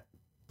Gauntlet.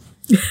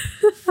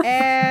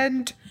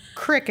 And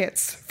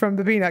crickets from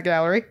the peanut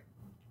gallery.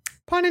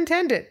 Pun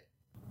intended.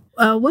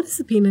 What is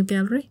the peanut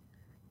gallery?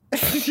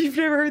 You've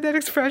never heard that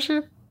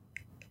expression?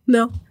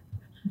 No.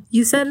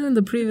 You said it in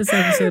the previous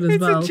episode as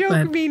well. It's a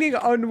joke meaning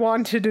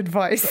unwanted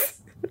advice.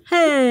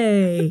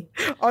 Hey!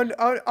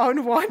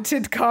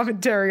 Unwanted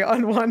commentary,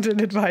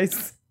 unwanted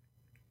advice.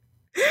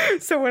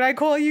 So when I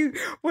call you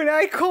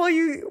the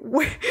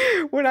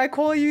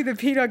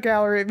peanut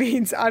gallery, it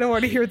means I don't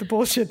want to hear the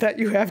bullshit that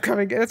you have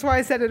coming. That's why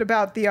I said it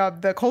about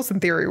the Coulson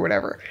theory or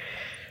whatever.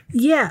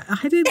 Yeah,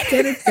 I didn't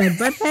get it then,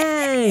 but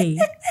hey!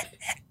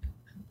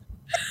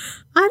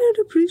 I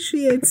don't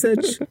appreciate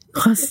such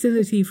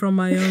hostility from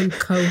my own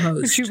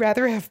co-host. Would you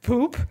rather have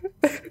poop?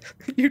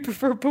 You'd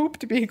prefer poop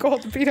to being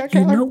called the peanut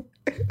gallery?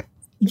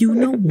 You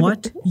know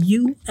what?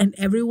 You and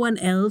everyone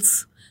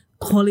else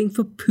calling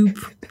for poop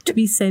to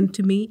be sent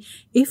to me.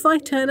 If I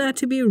turn out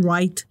to be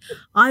right,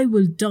 I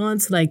will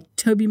dance like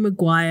Tobey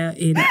Maguire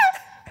in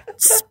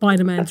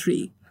Spider-Man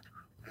 3.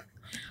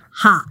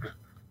 Ha!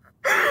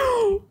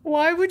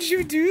 Why would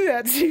you do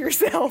that to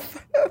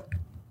yourself?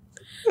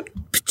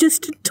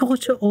 Just to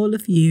torture all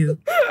of you.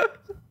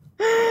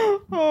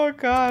 Oh,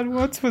 God.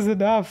 Once was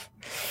enough.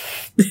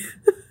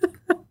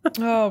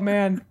 Oh,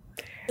 man.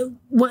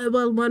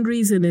 Well, one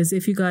reason is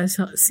if you guys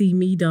see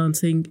me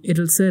dancing,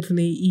 it'll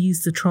certainly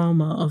ease the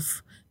trauma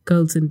of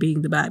Coulson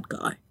being the bad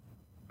guy.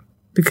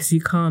 Because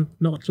you can't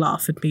not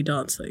laugh at me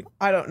dancing.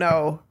 I don't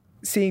know.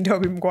 seeing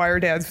Tobey Maguire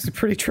dance was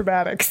pretty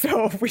traumatic.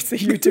 So if we see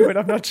you do it,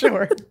 I'm not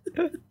sure.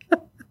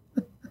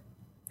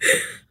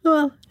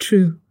 Well,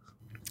 true.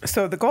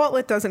 So the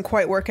gauntlet doesn't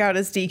quite work out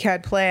as Deke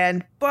had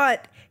planned,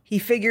 but he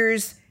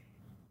figures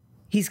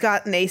he's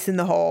got an ace in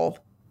the hole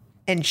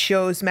and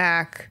shows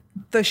Mac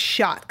the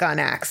shotgun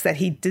axe that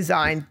he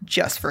designed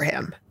just for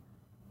him.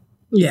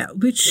 Yeah,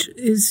 which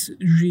is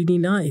really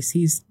nice.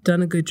 He's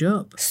done a good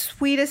job.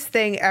 Sweetest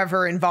thing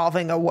ever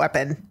involving a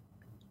weapon.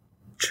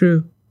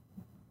 True.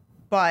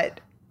 But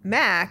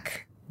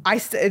Mac,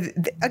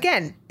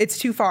 again, it's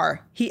too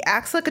far. He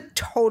acts like a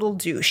total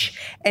douche,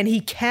 and he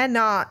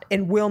cannot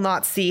and will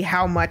not see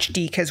how much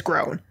Deke has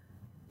grown.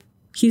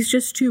 He's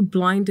just too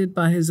blinded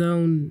by his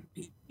own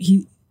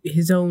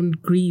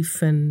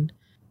grief and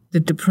the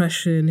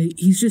depression.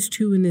 He's just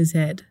too in his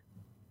head.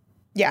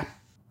 Yeah.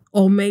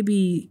 Or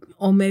maybe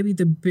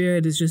the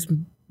beard is just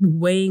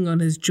weighing on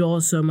his jaw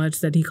so much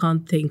that he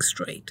can't think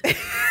straight.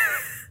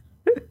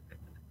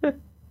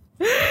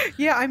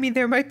 Yeah, I mean,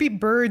 there might be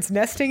birds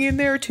nesting in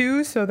there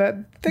too, so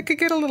that could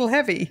get a little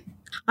heavy.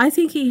 I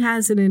think he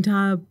has an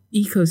entire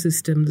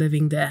ecosystem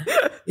living there,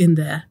 in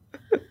there.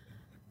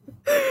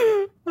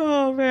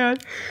 Oh, man.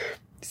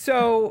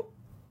 So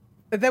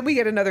then we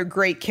get another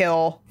great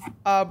kill.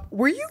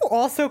 Were you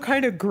also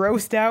kind of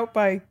grossed out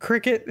by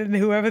Cricket and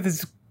whoever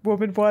this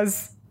woman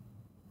was?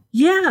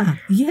 Yeah,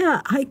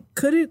 I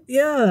couldn't,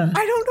 yeah.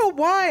 I don't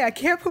know why. I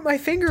can't put my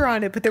finger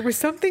on it, but there was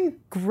something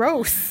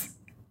gross.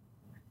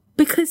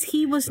 Because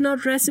he was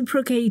not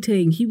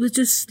reciprocating. He was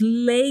just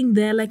laying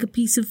there like a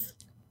piece of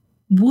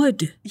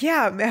wood.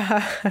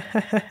 Yeah.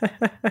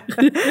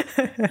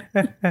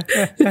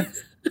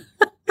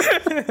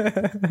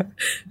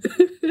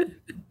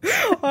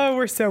 Oh,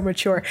 we're so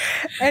mature.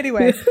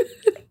 Anyway,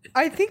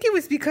 I think it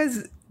was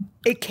because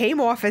it came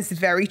off as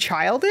very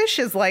childish,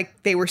 as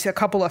like they were a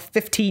couple of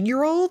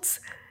 15-year-olds.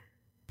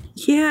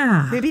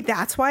 Yeah. Maybe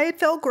that's why it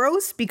felt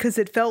gross, because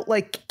it felt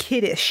like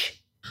kiddish.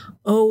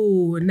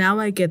 Oh, now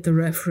I get the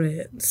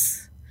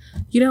reference.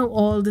 You know,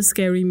 all the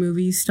scary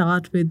movies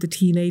start with the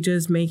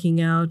teenagers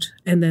making out,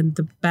 and then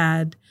the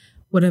bad,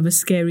 whatever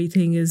scary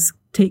thing is,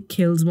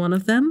 kills one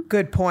of them.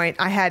 Good point.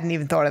 I hadn't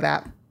even thought of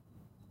that.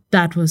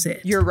 That was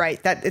it. You're right.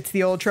 It's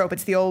the old trope.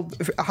 It's the old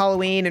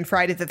Halloween and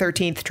Friday the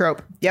 13th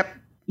trope. Yep.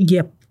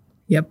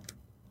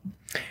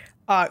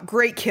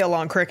 Great kill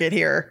on Cricket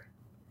here.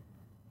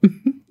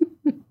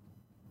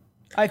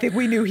 I think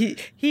we knew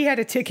he had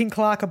a ticking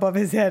clock above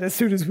his head as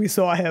soon as we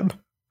saw him.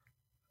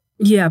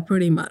 Yeah,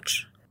 pretty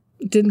much.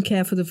 Didn't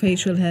care for the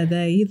facial hair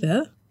there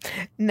either.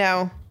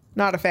 No,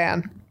 not a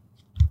fan.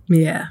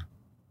 Yeah.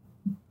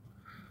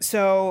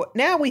 So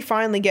now we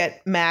finally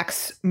get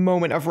Mac's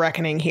moment of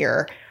reckoning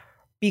here,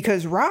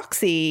 because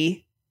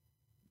Roxy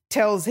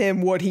tells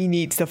him what he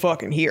needs to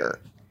fucking hear.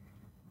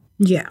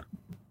 Yeah.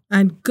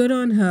 And good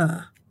on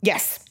her.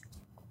 Yes.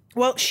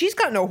 Well, she's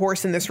got no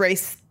horse in this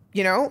race,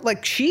 you know?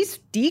 Like, she's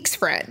Deke's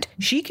friend.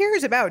 She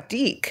cares about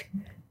Deke.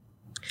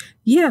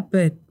 Yeah,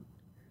 but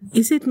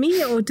is it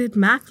me or did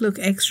Mac look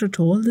extra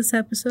tall this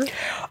episode?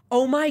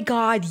 Oh my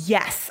God,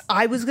 yes.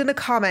 I was going to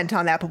comment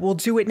on that, but we'll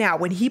do it now.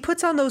 When he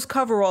puts on those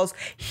coveralls,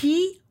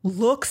 he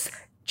looks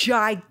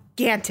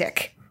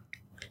gigantic.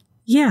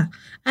 Yeah.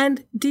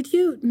 And did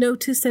you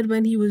notice that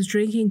when he was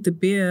drinking the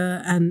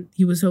beer and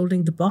he was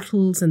holding the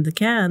bottles and the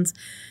cans,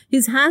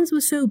 his hands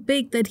were so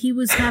big that he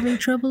was having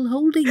trouble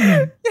holding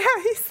them?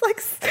 Yeah,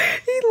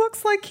 he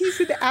looks like he's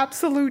an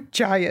absolute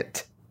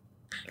giant.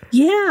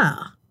 Yeah.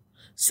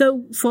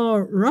 So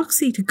for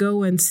Roxy to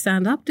go and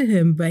stand up to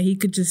him where he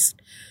could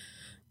just,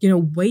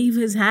 wave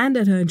his hand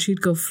at her and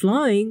she'd go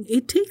flying,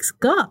 it takes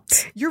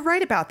guts. You're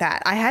right about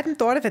that. I hadn't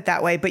thought of it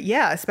that way, but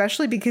yeah,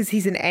 especially because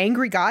he's an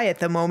angry guy at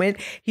the moment.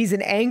 He's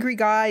an angry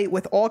guy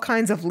with all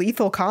kinds of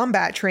lethal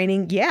combat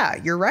training. Yeah,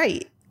 you're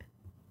right.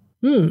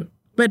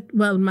 But,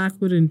 well, Mac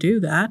wouldn't do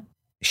that.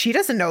 She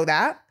doesn't know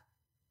that.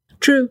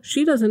 True.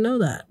 She doesn't know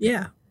that.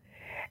 Yeah.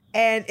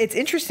 And it's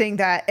interesting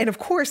that, and of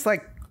course,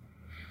 like,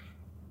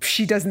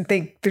 she doesn't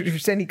think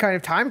there's any kind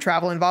of time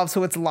travel involved,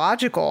 so it's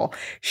logical.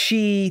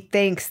 She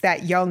thinks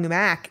that young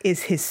Mac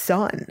is his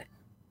son.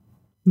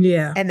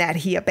 Yeah. And that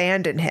he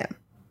abandoned him.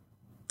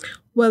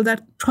 Well,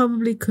 that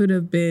probably could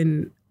have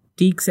been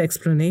Deke's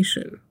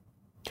explanation.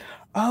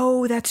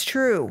 Oh, that's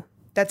true.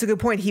 That's a good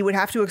point. He would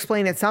have to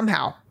explain it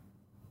somehow.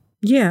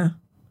 Yeah.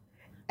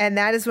 And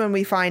that is when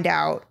we find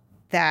out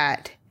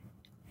that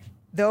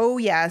though,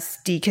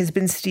 yes, Deke has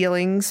been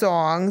stealing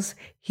songs,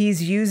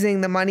 he's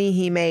using the money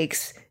he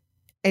makes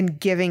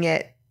and giving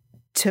it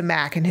to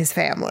Mac and his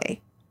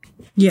family.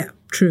 Yeah,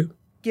 true.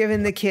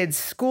 Giving the kids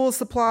school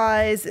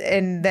supplies,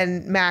 and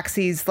then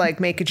Maxie's like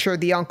making sure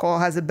the uncle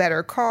has a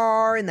better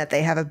car and that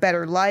they have a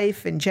better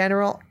life in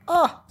general.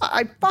 Oh,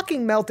 I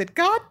fucking melted.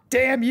 God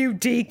damn you,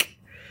 Deke.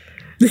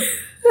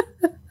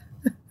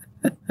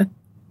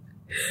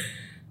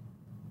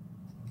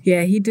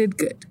 Yeah, he did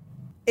good.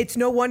 It's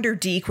no wonder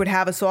Deke would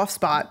have a soft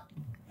spot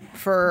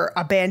for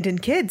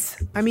abandoned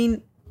kids. I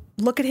mean,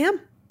 look at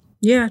him.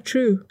 Yeah,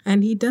 true.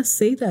 And he does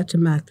say that to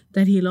Mac,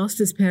 that he lost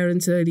his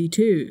parents early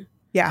too.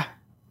 Yeah.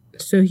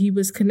 So he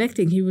was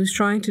connecting. He was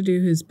trying to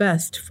do his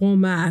best for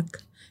Mac,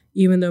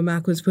 even though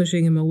Mac was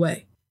pushing him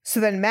away. So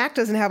then Mac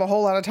doesn't have a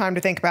whole lot of time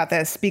to think about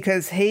this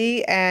because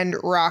he and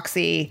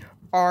Roxy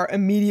are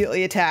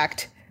immediately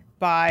attacked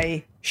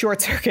by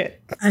Short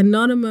Circuit. And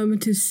not a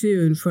moment too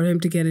soon for him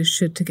to get his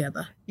shit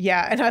together.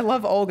 Yeah, and I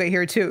love Olga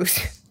here too.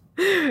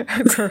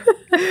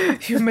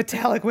 You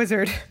metallic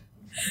wizard.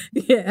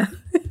 Yeah.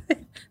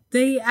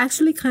 They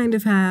actually kind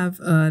of have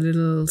a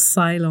little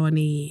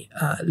Cylon-y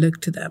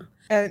look to them.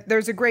 And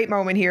there's a great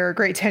moment here, a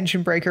great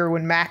tension breaker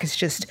when Mac is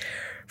just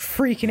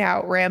freaking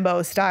out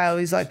Rambo style.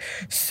 He's like,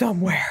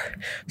 somewhere,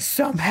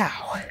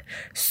 somehow,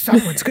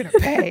 someone's going to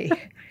pay.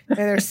 And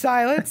there's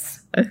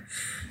silence.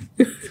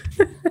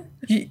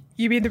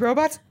 You mean the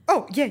robots?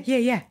 Oh, yeah.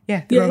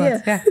 The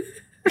robots, yeah.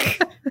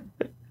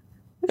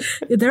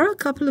 There are a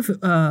couple of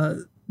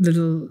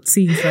little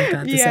scenes like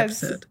that this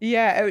episode.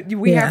 Yeah,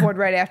 we have one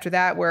right after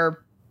that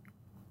where,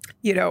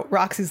 you know,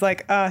 Roxy's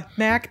like,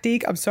 Mac,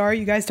 Deke, I'm sorry,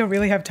 you guys don't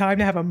really have time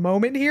to have a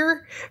moment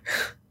here.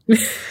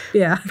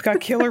 Yeah. We've got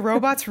killer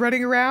robots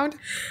running around.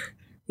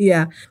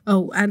 Yeah.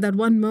 Oh, and that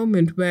one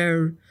moment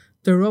where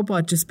the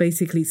robot just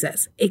basically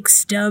says,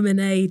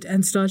 exterminate,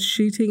 and starts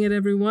shooting at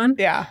everyone.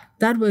 Yeah.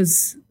 That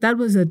was a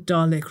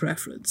Dalek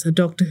reference, a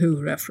Doctor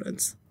Who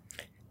reference.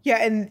 Yeah,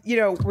 and, you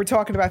know, we're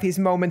talking about these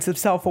moments of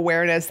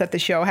self-awareness that the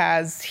show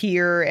has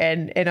here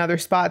and in other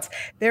spots.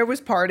 There was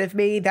part of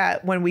me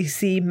that when we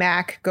see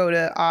Mac go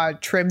to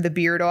trim the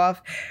beard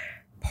off,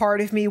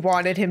 part of me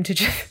wanted him to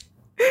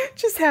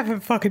just have him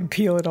fucking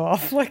peel it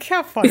off. Like,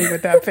 how funny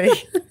would that be?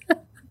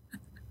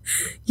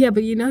 Yeah,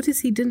 but you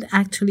notice he didn't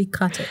actually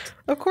cut it.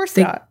 Of course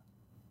not.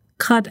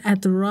 Cut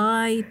at the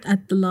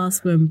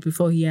last moment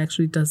before he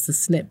actually does the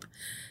snip.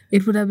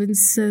 It would have been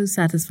so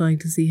satisfying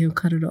to see him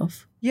cut it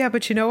off. Yeah,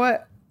 but you know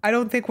what? I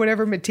don't think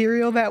whatever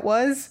material that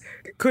was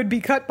could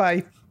be cut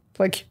by,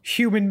 like,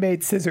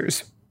 human-made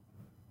scissors.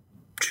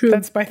 True.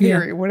 That's my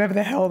theory, whatever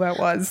the hell that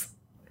was.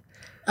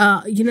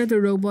 You know the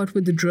robot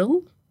with the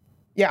drill?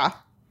 Yeah.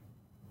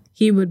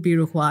 He would be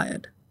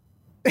required.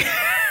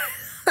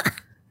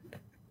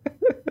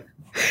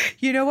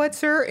 You know what,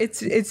 sir?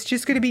 It's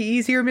just going to be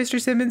easier,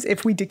 Mr. Simmons,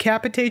 if we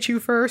decapitate you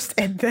first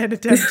and then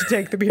attempt to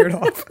take the beard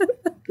off.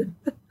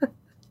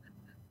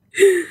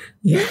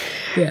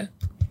 Yeah.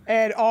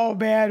 And oh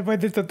man, when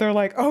they're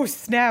like, oh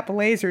snap,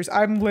 lasers.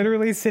 I'm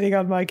literally sitting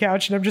on my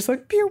couch and I'm just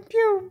like, pew,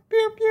 pew,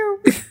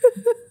 pew,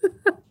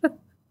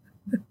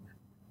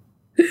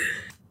 pew.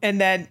 And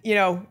then, you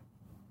know,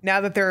 now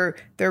that they're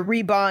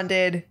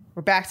rebonded,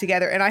 we're back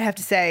together. And I have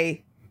to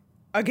say,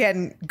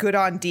 again, good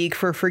on Deke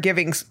for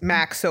forgiving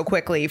Max so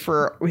quickly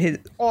for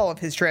all of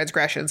his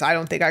transgressions. I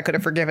don't think I could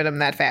have forgiven him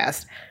that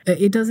fast.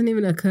 It doesn't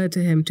even occur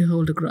to him to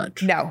hold a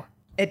grudge. No,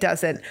 it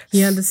doesn't.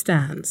 He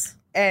understands.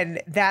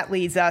 And that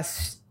leads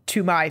us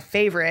to my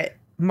favorite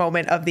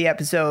moment of the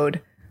episode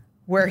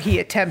where he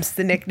attempts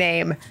the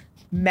nickname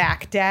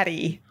Mac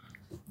Daddy.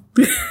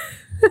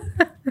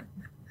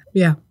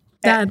 Yeah.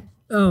 Dad.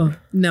 Oh,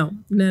 no.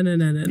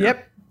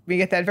 Yep. We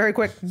get that very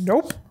quick.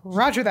 Nope.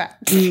 Roger that.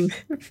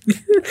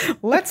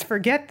 Let's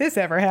forget this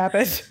ever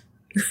happened.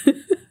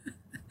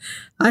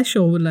 I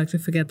sure would like to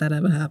forget that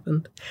ever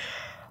happened.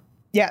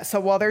 Yeah, so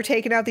while they're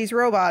taking out these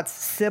robots,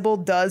 Sybil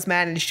does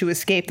manage to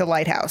escape the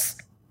lighthouse.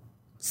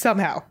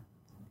 Somehow.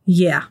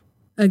 Yeah.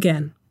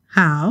 Again.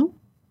 How?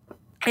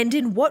 And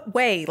in what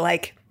way?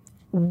 Like,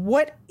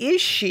 what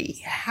is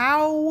she?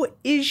 How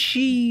is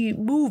she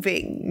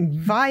moving?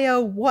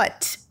 Via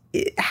what?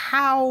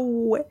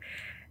 How?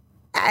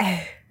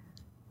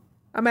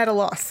 I'm at a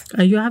loss.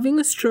 Are you having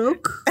a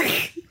stroke?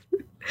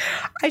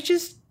 I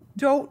just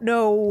don't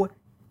know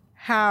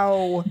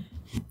how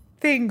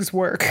things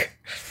work.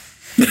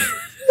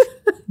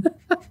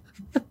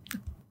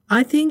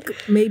 I think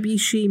maybe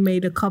she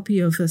made a copy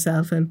of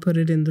herself and put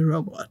it in the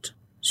robot.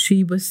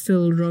 She was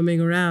still roaming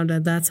around,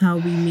 and that's how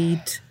we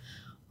meet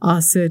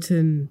our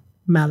certain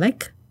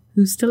Malik,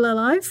 who's still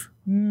alive.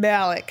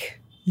 Malik,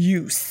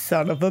 you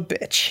son of a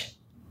bitch.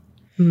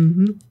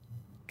 Mm-hmm.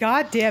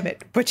 God damn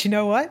it. But you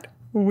know what?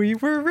 We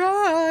were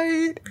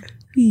right.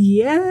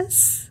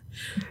 Yes.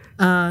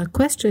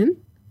 Question.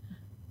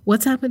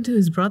 What's happened to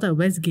his brother?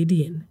 Where's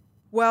Gideon?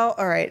 Well,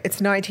 all right.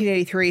 It's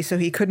 1983, so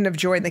he couldn't have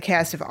joined the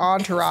cast of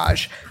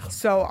Entourage.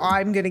 So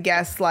I'm going to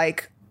guess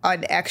like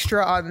an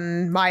extra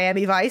on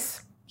Miami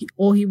Vice.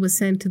 Or he was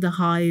sent to the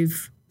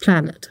Hive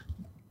planet.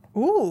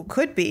 Ooh,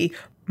 could be.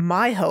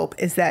 My hope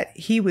is that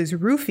he was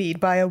roofied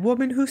by a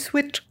woman who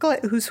switched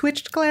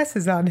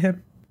glasses on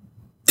him.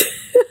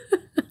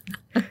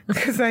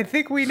 Because I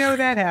think we know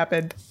that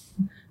happened.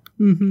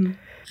 Mm-hmm.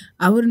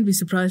 I wouldn't be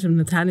surprised if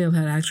Nathaniel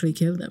had actually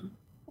killed him.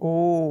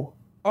 Oh,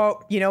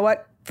 you know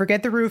what?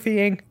 Forget the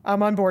roofing.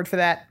 I'm on board for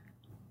that.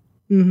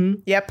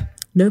 Mm-hmm. Yep.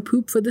 No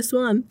poop for this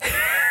one.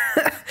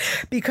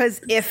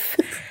 Because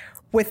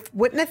with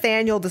what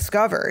Nathaniel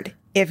discovered,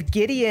 if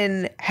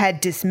Gideon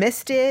had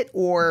dismissed it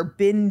or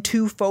been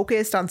too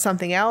focused on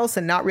something else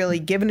and not really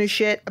given a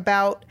shit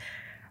about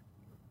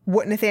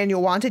what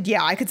Nathaniel wanted,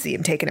 yeah, I could see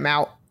him taking him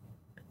out.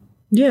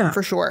 Yeah.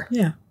 For sure.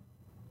 Yeah.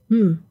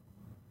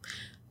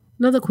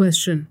 Another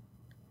question.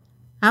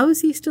 How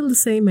is he still the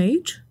same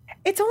age?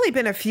 It's only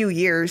been a few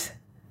years.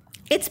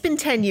 It's been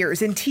 10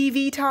 years. In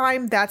TV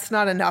time, that's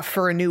not enough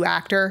for a new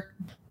actor.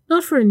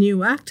 Not for a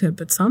new actor,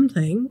 but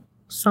something.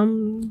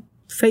 Some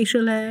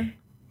facial hair.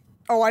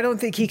 Oh, I don't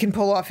think he can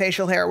pull off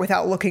facial hair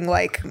without looking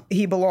like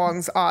he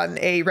belongs on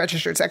a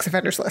registered sex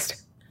offenders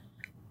list.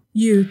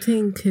 You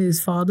think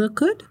his father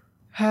could?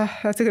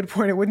 That's a good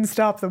point. It wouldn't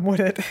stop them, would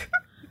it?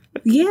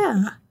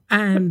 Yeah.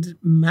 And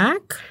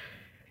Mac?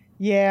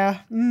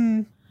 Yeah.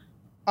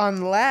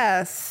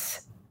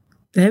 Unless...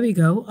 There we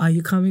go. Are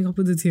you coming up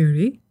with a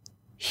theory?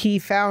 He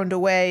found a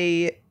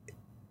way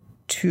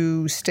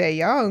to stay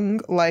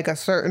young, like a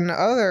certain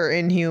other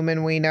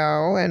Inhuman we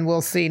know, and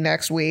we'll see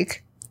next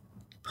week.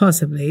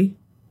 Possibly.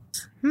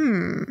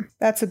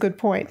 That's a good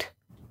point.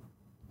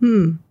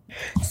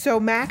 So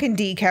Mac and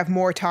Deke have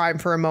more time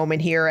for a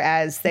moment here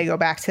as they go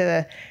back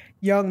to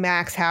young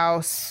Mac's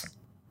house,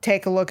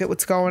 take a look at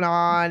what's going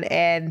on,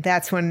 and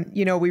that's when,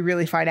 we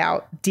really find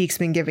out Deke's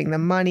been giving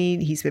them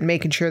money, he's been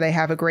making sure they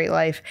have a great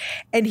life,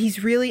 and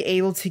he's really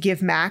able to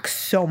give Mac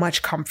so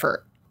much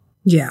comfort.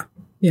 Yeah.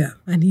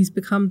 And he's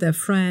become their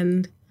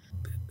friend,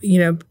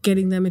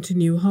 getting them into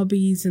new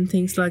hobbies and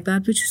things like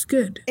that, which is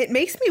good. It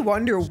makes me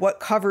wonder what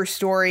cover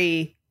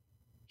story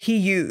he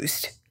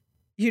used.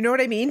 You know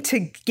what I mean? To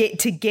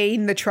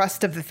gain the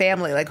trust of the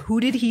family. Like, who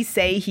did he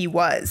say he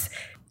was?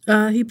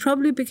 He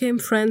probably became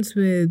friends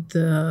with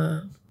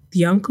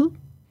the uncle.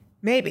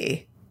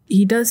 Maybe.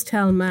 He does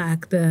tell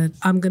Mac that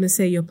I'm going to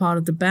say you're part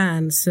of the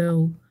band,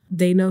 so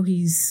they know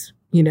he's,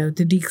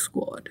 the Deke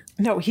squad.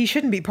 No, he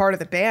shouldn't be part of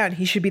the band.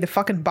 He should be the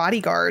fucking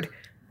bodyguard.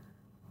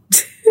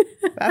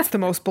 That's the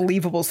most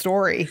believable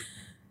story.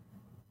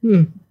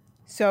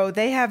 So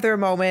they have their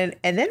moment,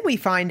 and then we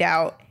find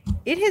out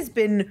it has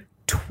been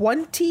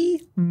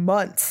 20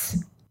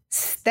 months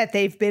that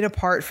they've been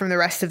apart from the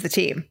rest of the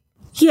team.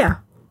 Yeah,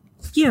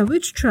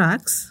 which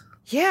tracks.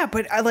 Yeah,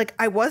 but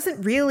I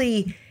wasn't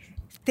really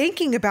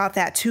thinking about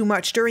that too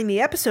much during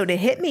the episode. It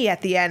hit me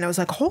at the end. I was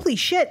like, holy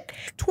shit,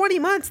 20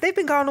 months. They've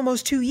been gone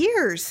almost 2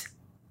 years.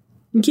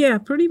 Yeah,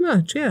 pretty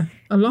much. Yeah,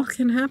 a lot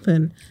can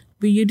happen.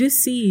 But you did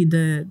see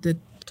the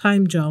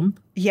time jump.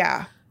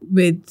 Yeah.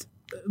 With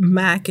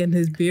Mac and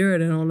his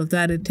beard and all of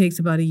that. It takes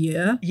about a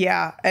year.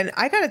 Yeah. And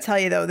I got to tell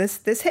you, though,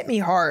 this hit me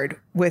hard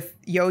with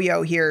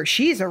Yo-Yo here.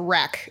 She's a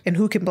wreck, and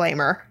who can blame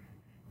her?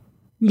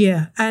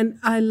 Yeah. And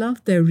I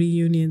loved their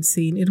reunion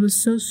scene. It was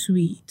so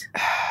sweet.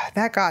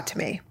 That got to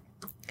me.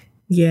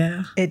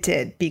 Yeah. It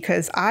did,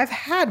 because I've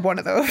had one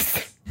of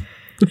those.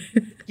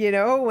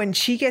 When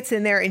she gets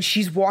in there and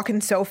she's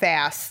walking so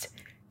fast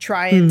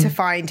trying to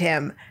find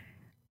him.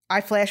 I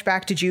flash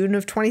back to June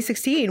of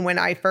 2016 when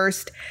I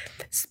first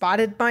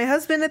spotted my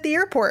husband at the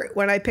airport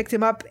when I picked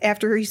him up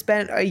after he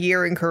spent a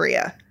year in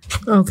Korea.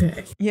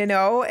 Okay. And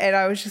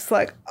I was just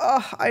like,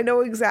 oh, I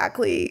know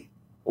exactly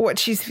what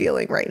she's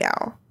feeling right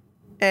now.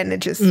 And it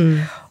just,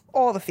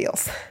 all the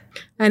feels.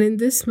 And in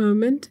this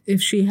moment,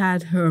 if she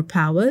had her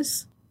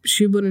powers,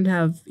 she wouldn't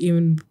have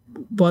even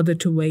bothered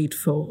to wait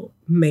for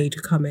May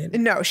to come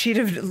in. No, she'd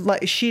have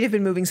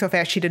been moving so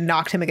fast she'd have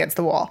knocked him against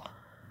the wall.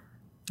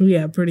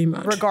 Yeah, pretty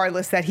much.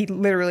 Regardless that he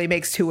literally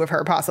makes two of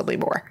her, possibly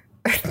more.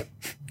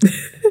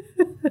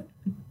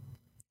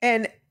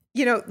 And,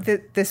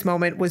 this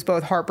moment was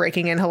both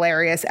heartbreaking and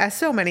hilarious, as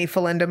so many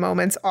Felinda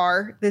moments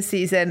are this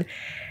season.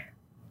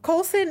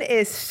 Coulson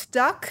is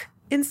stuck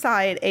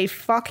inside a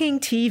fucking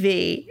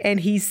TV, and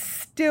he's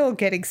still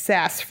getting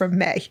sass from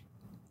May.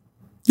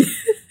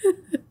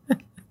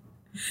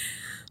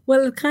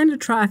 Well, it kind of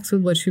tracks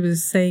with what she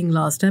was saying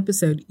last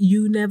episode.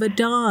 You never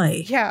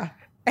die. Yeah.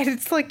 And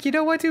it's like, you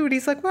know what, dude?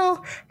 He's like,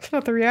 well, it's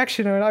not the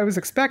reaction I was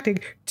expecting.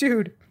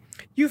 Dude,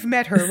 you've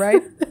met her,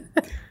 right?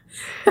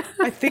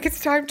 I think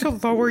it's time to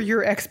lower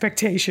your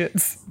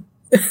expectations.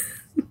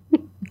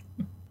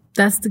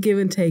 That's the give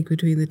and take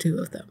between the two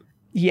of them.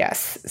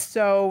 Yes.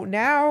 So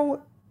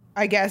now,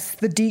 I guess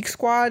the Deke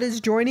squad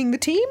is joining the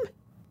team?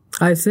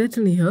 I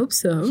certainly hope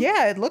so.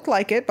 Yeah, it looked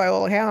like it by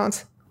all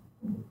accounts.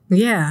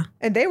 Yeah.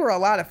 And they were a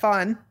lot of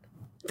fun.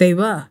 They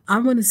were. I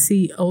want to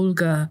see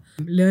Olga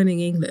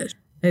learning English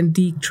and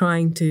Deke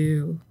trying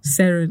to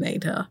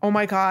serenade her. Oh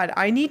my God.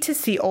 I need to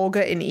see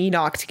Olga and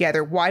Enoch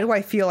together. Why do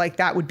I feel like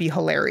that would be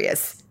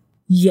hilarious?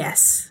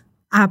 Yes.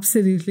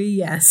 Absolutely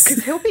yes.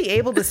 Because he'll be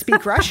able to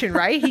speak Russian,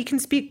 right? He can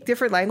speak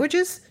different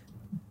languages,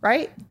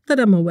 right? That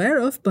I'm aware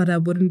of, but I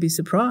wouldn't be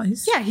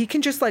surprised. Yeah, he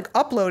can just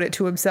upload it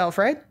to himself,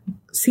 right?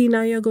 See,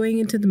 now you're going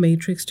into the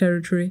Matrix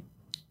territory.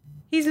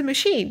 He's a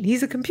machine.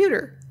 He's a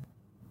computer.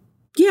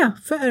 Yeah,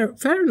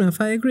 fair enough.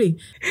 I agree.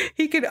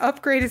 He can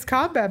upgrade his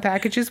combat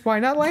packages. Why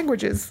not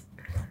languages?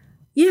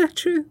 Yeah,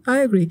 true. I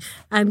agree.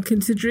 And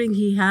considering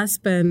he has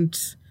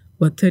spent,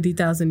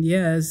 30,000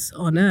 years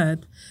on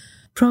Earth,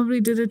 probably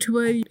did a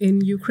tour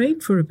in Ukraine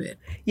for a bit.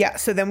 Yeah,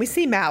 so then we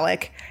see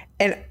Malik.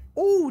 And,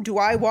 do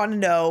I want to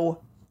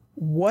know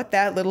what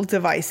that little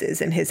device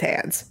is in his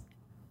hands?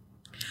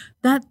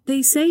 That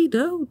they say,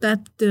 though,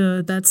 that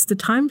that's the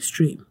time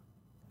stream.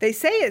 They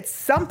say it's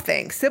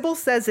something. Sybil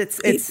says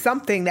it's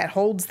something that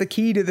holds the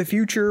key to the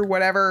future,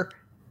 whatever.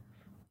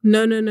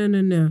 No.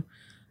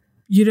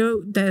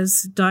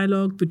 there's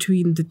dialogue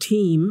between the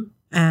team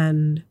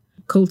and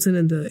Coulson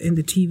in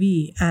the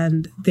TV,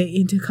 and they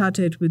intercut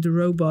it with the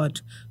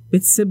robot,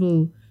 with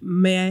Sybil,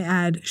 may I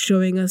add,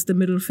 showing us the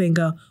middle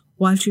finger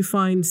while she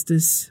finds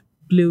this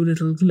blue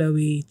little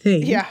glowy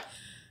thing. Yeah.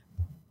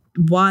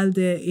 While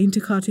they're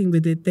intercutting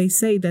with it, they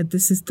say that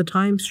this is the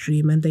time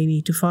stream and they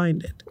need to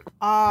find it.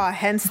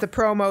 Hence the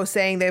promo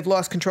saying they've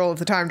lost control of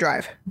the time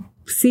drive.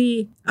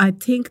 See, I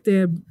think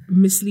they're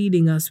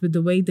misleading us with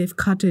the way they've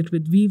cut it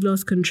with "we've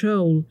lost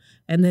control"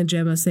 and then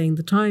Gemma saying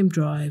the time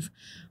drive.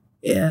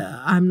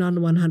 I'm not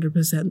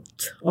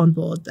 100% on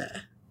board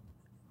there.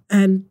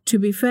 And to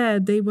be fair,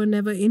 they were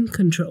never in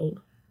control.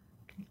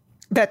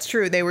 That's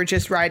true. They were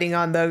just riding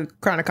on the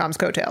Chronicom's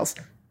coattails.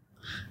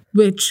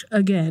 Which,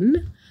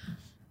 again,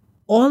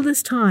 all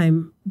this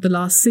time, the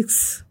last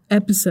 6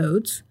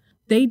 episodes,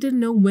 they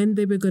didn't know when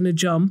they were going to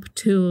jump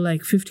till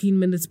like 15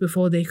 minutes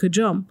before they could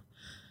jump.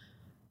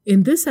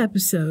 In this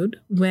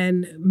episode,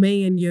 when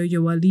May and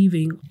Yo-Yo are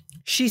leaving,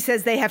 she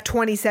says they have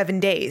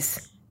 27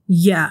 days.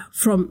 Yeah,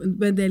 from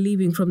when they're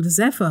leaving from the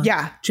Zephyr.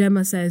 Yeah.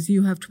 Gemma says,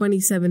 you have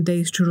 27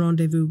 days to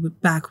rendezvous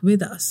back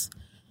with us.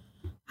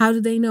 How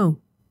do they know?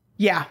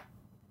 Yeah.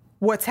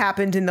 What's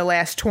happened in the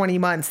last 20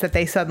 months that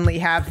they suddenly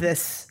have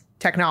this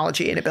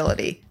technology and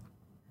ability?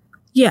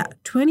 Yeah,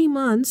 20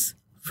 months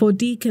for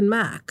Deke and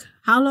Mac.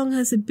 How long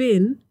has it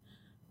been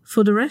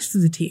for the rest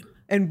of the team?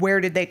 And where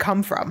did they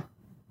come from?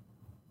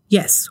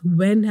 Yes,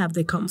 when have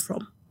they come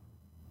from?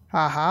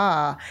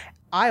 Aha.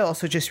 I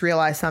also just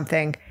realized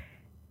something.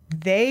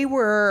 They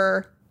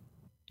were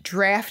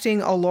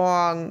drafting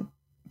along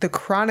the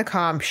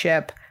Chronicom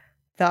ship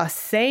the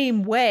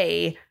same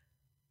way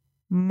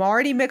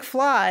Marty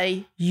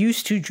McFly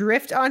used to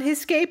drift on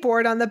his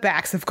skateboard on the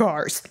backs of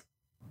cars.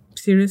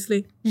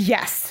 Seriously?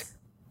 Yes.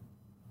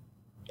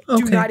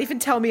 Okay. Do not even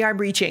tell me I'm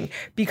reaching,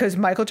 because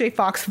Michael J.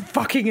 Fox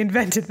fucking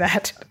invented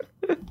that.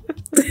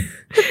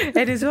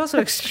 It is also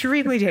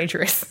extremely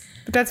dangerous,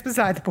 but that's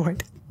beside the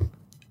point.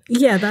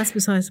 Yeah, that's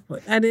besides the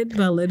point. And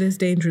it is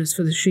dangerous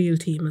for the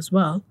S.H.I.E.L.D. team as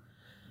well.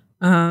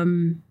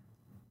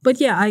 But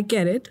yeah, I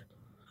get it.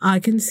 I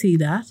can see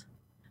that.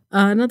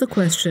 Another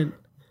question.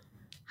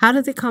 How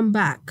did they come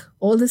back?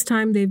 All this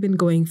time they've been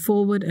going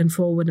forward and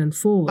forward and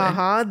forward.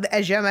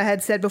 As Gemma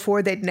had said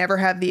before, they'd never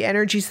have the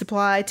energy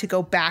supply to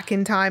go back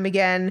in time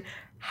again.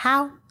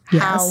 How?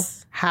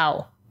 Yes.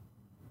 How?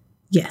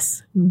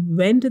 Yes.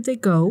 When did they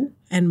go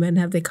and when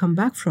have they come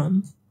back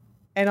from?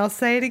 And I'll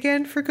say it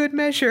again for good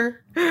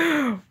measure.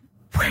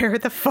 Where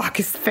the fuck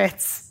is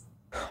Fitz?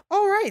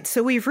 All right,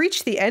 so we've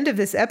reached the end of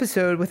this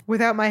episode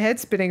without my head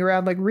spinning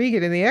around like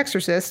Regan in The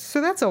Exorcist,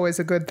 so that's always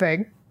a good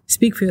thing.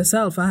 Speak for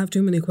yourself. I have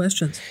too many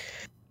questions.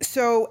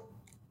 So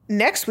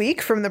next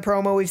week, from the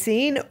promo we've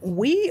seen,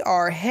 we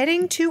are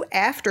heading to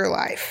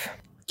Afterlife.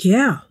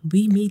 Yeah,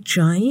 we meet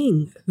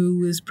Jia-Ying,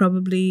 who is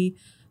probably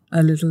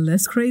a little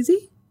less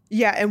crazy.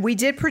 Yeah, and we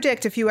did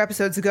predict a few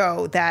episodes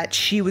ago that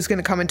she was going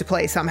to come into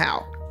play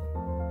somehow.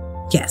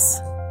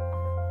 Yes.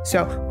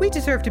 So we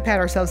deserve to pat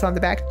ourselves on the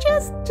back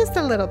just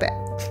a little bit.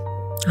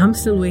 I'm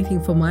still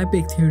waiting for my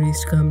big theories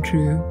to come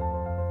true.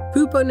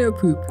 Poop or no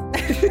poop?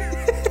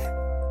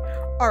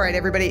 All right,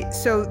 everybody.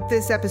 So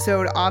this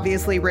episode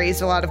obviously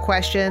raised a lot of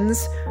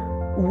questions.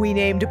 We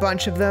named a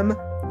bunch of them.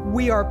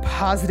 We are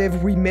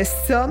positive we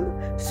missed some.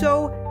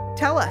 So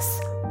tell us,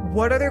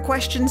 what other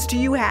questions do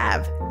you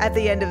have at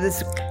the end of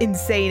this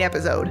insane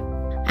episode?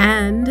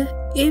 And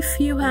if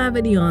you have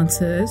any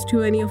answers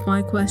to any of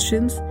my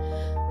questions,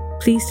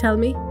 please tell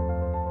me.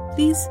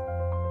 Please.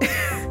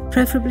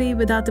 Preferably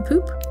without the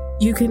poop.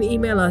 You can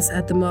email us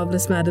at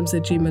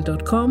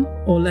themarvelousmadams@gmail.com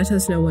or let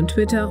us know on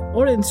Twitter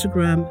or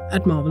Instagram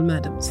at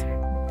marvelmadams.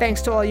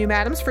 Thanks to all you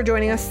madams for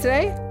joining us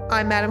today.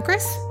 I'm Madam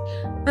Chris.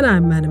 And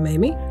I'm Madam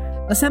Amy.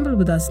 Assemble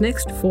with us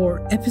next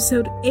for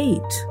episode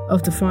 8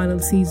 of the final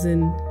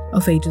season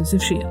of Agents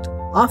of S.H.I.E.L.D.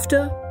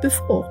 After,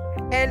 before.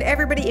 And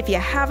everybody, if you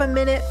have a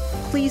minute,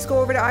 please go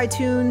over to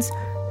iTunes,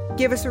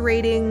 give us a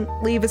rating,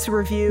 leave us a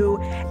review,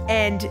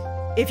 and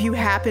if you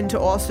happen to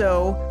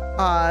also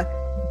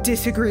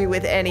disagree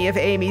with any of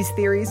Amy's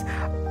theories,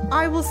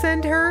 I will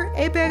send her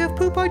a bag of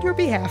poop on your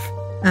behalf.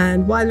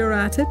 And while you're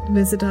at it,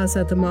 visit us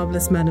at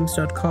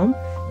themarvelousmadams.com,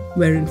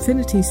 where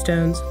infinity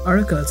stones are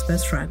a girl's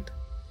best friend.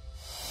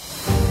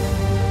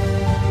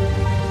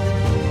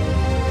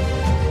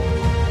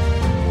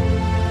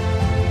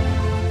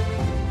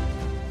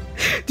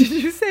 Did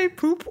you say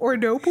poop or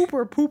no poop,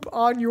 or poop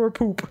on your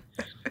poop?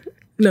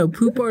 No,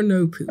 poop or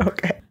no poop.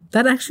 Okay.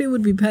 That actually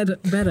would be better,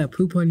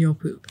 poop on your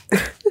poop.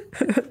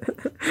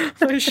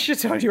 I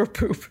shit on your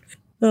poop.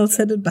 I'll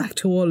send it back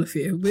to all of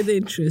you with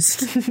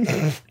interest.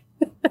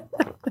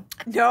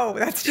 No,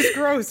 that's just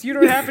gross. You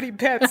don't have any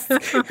pets.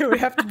 It would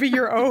have to be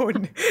your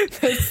own.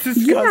 That's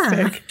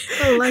disgusting.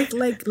 Yeah.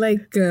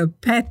 Like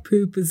pet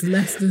poop is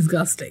less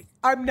disgusting.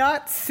 I'm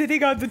not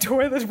sitting on the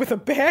toilet with a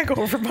bag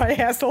over my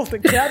asshole to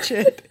catch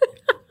it.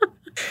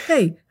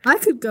 Hey, I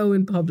could go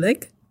in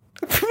public.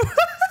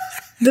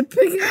 The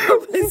picking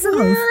up myself.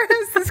 Where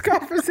has this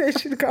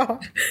conversation gone?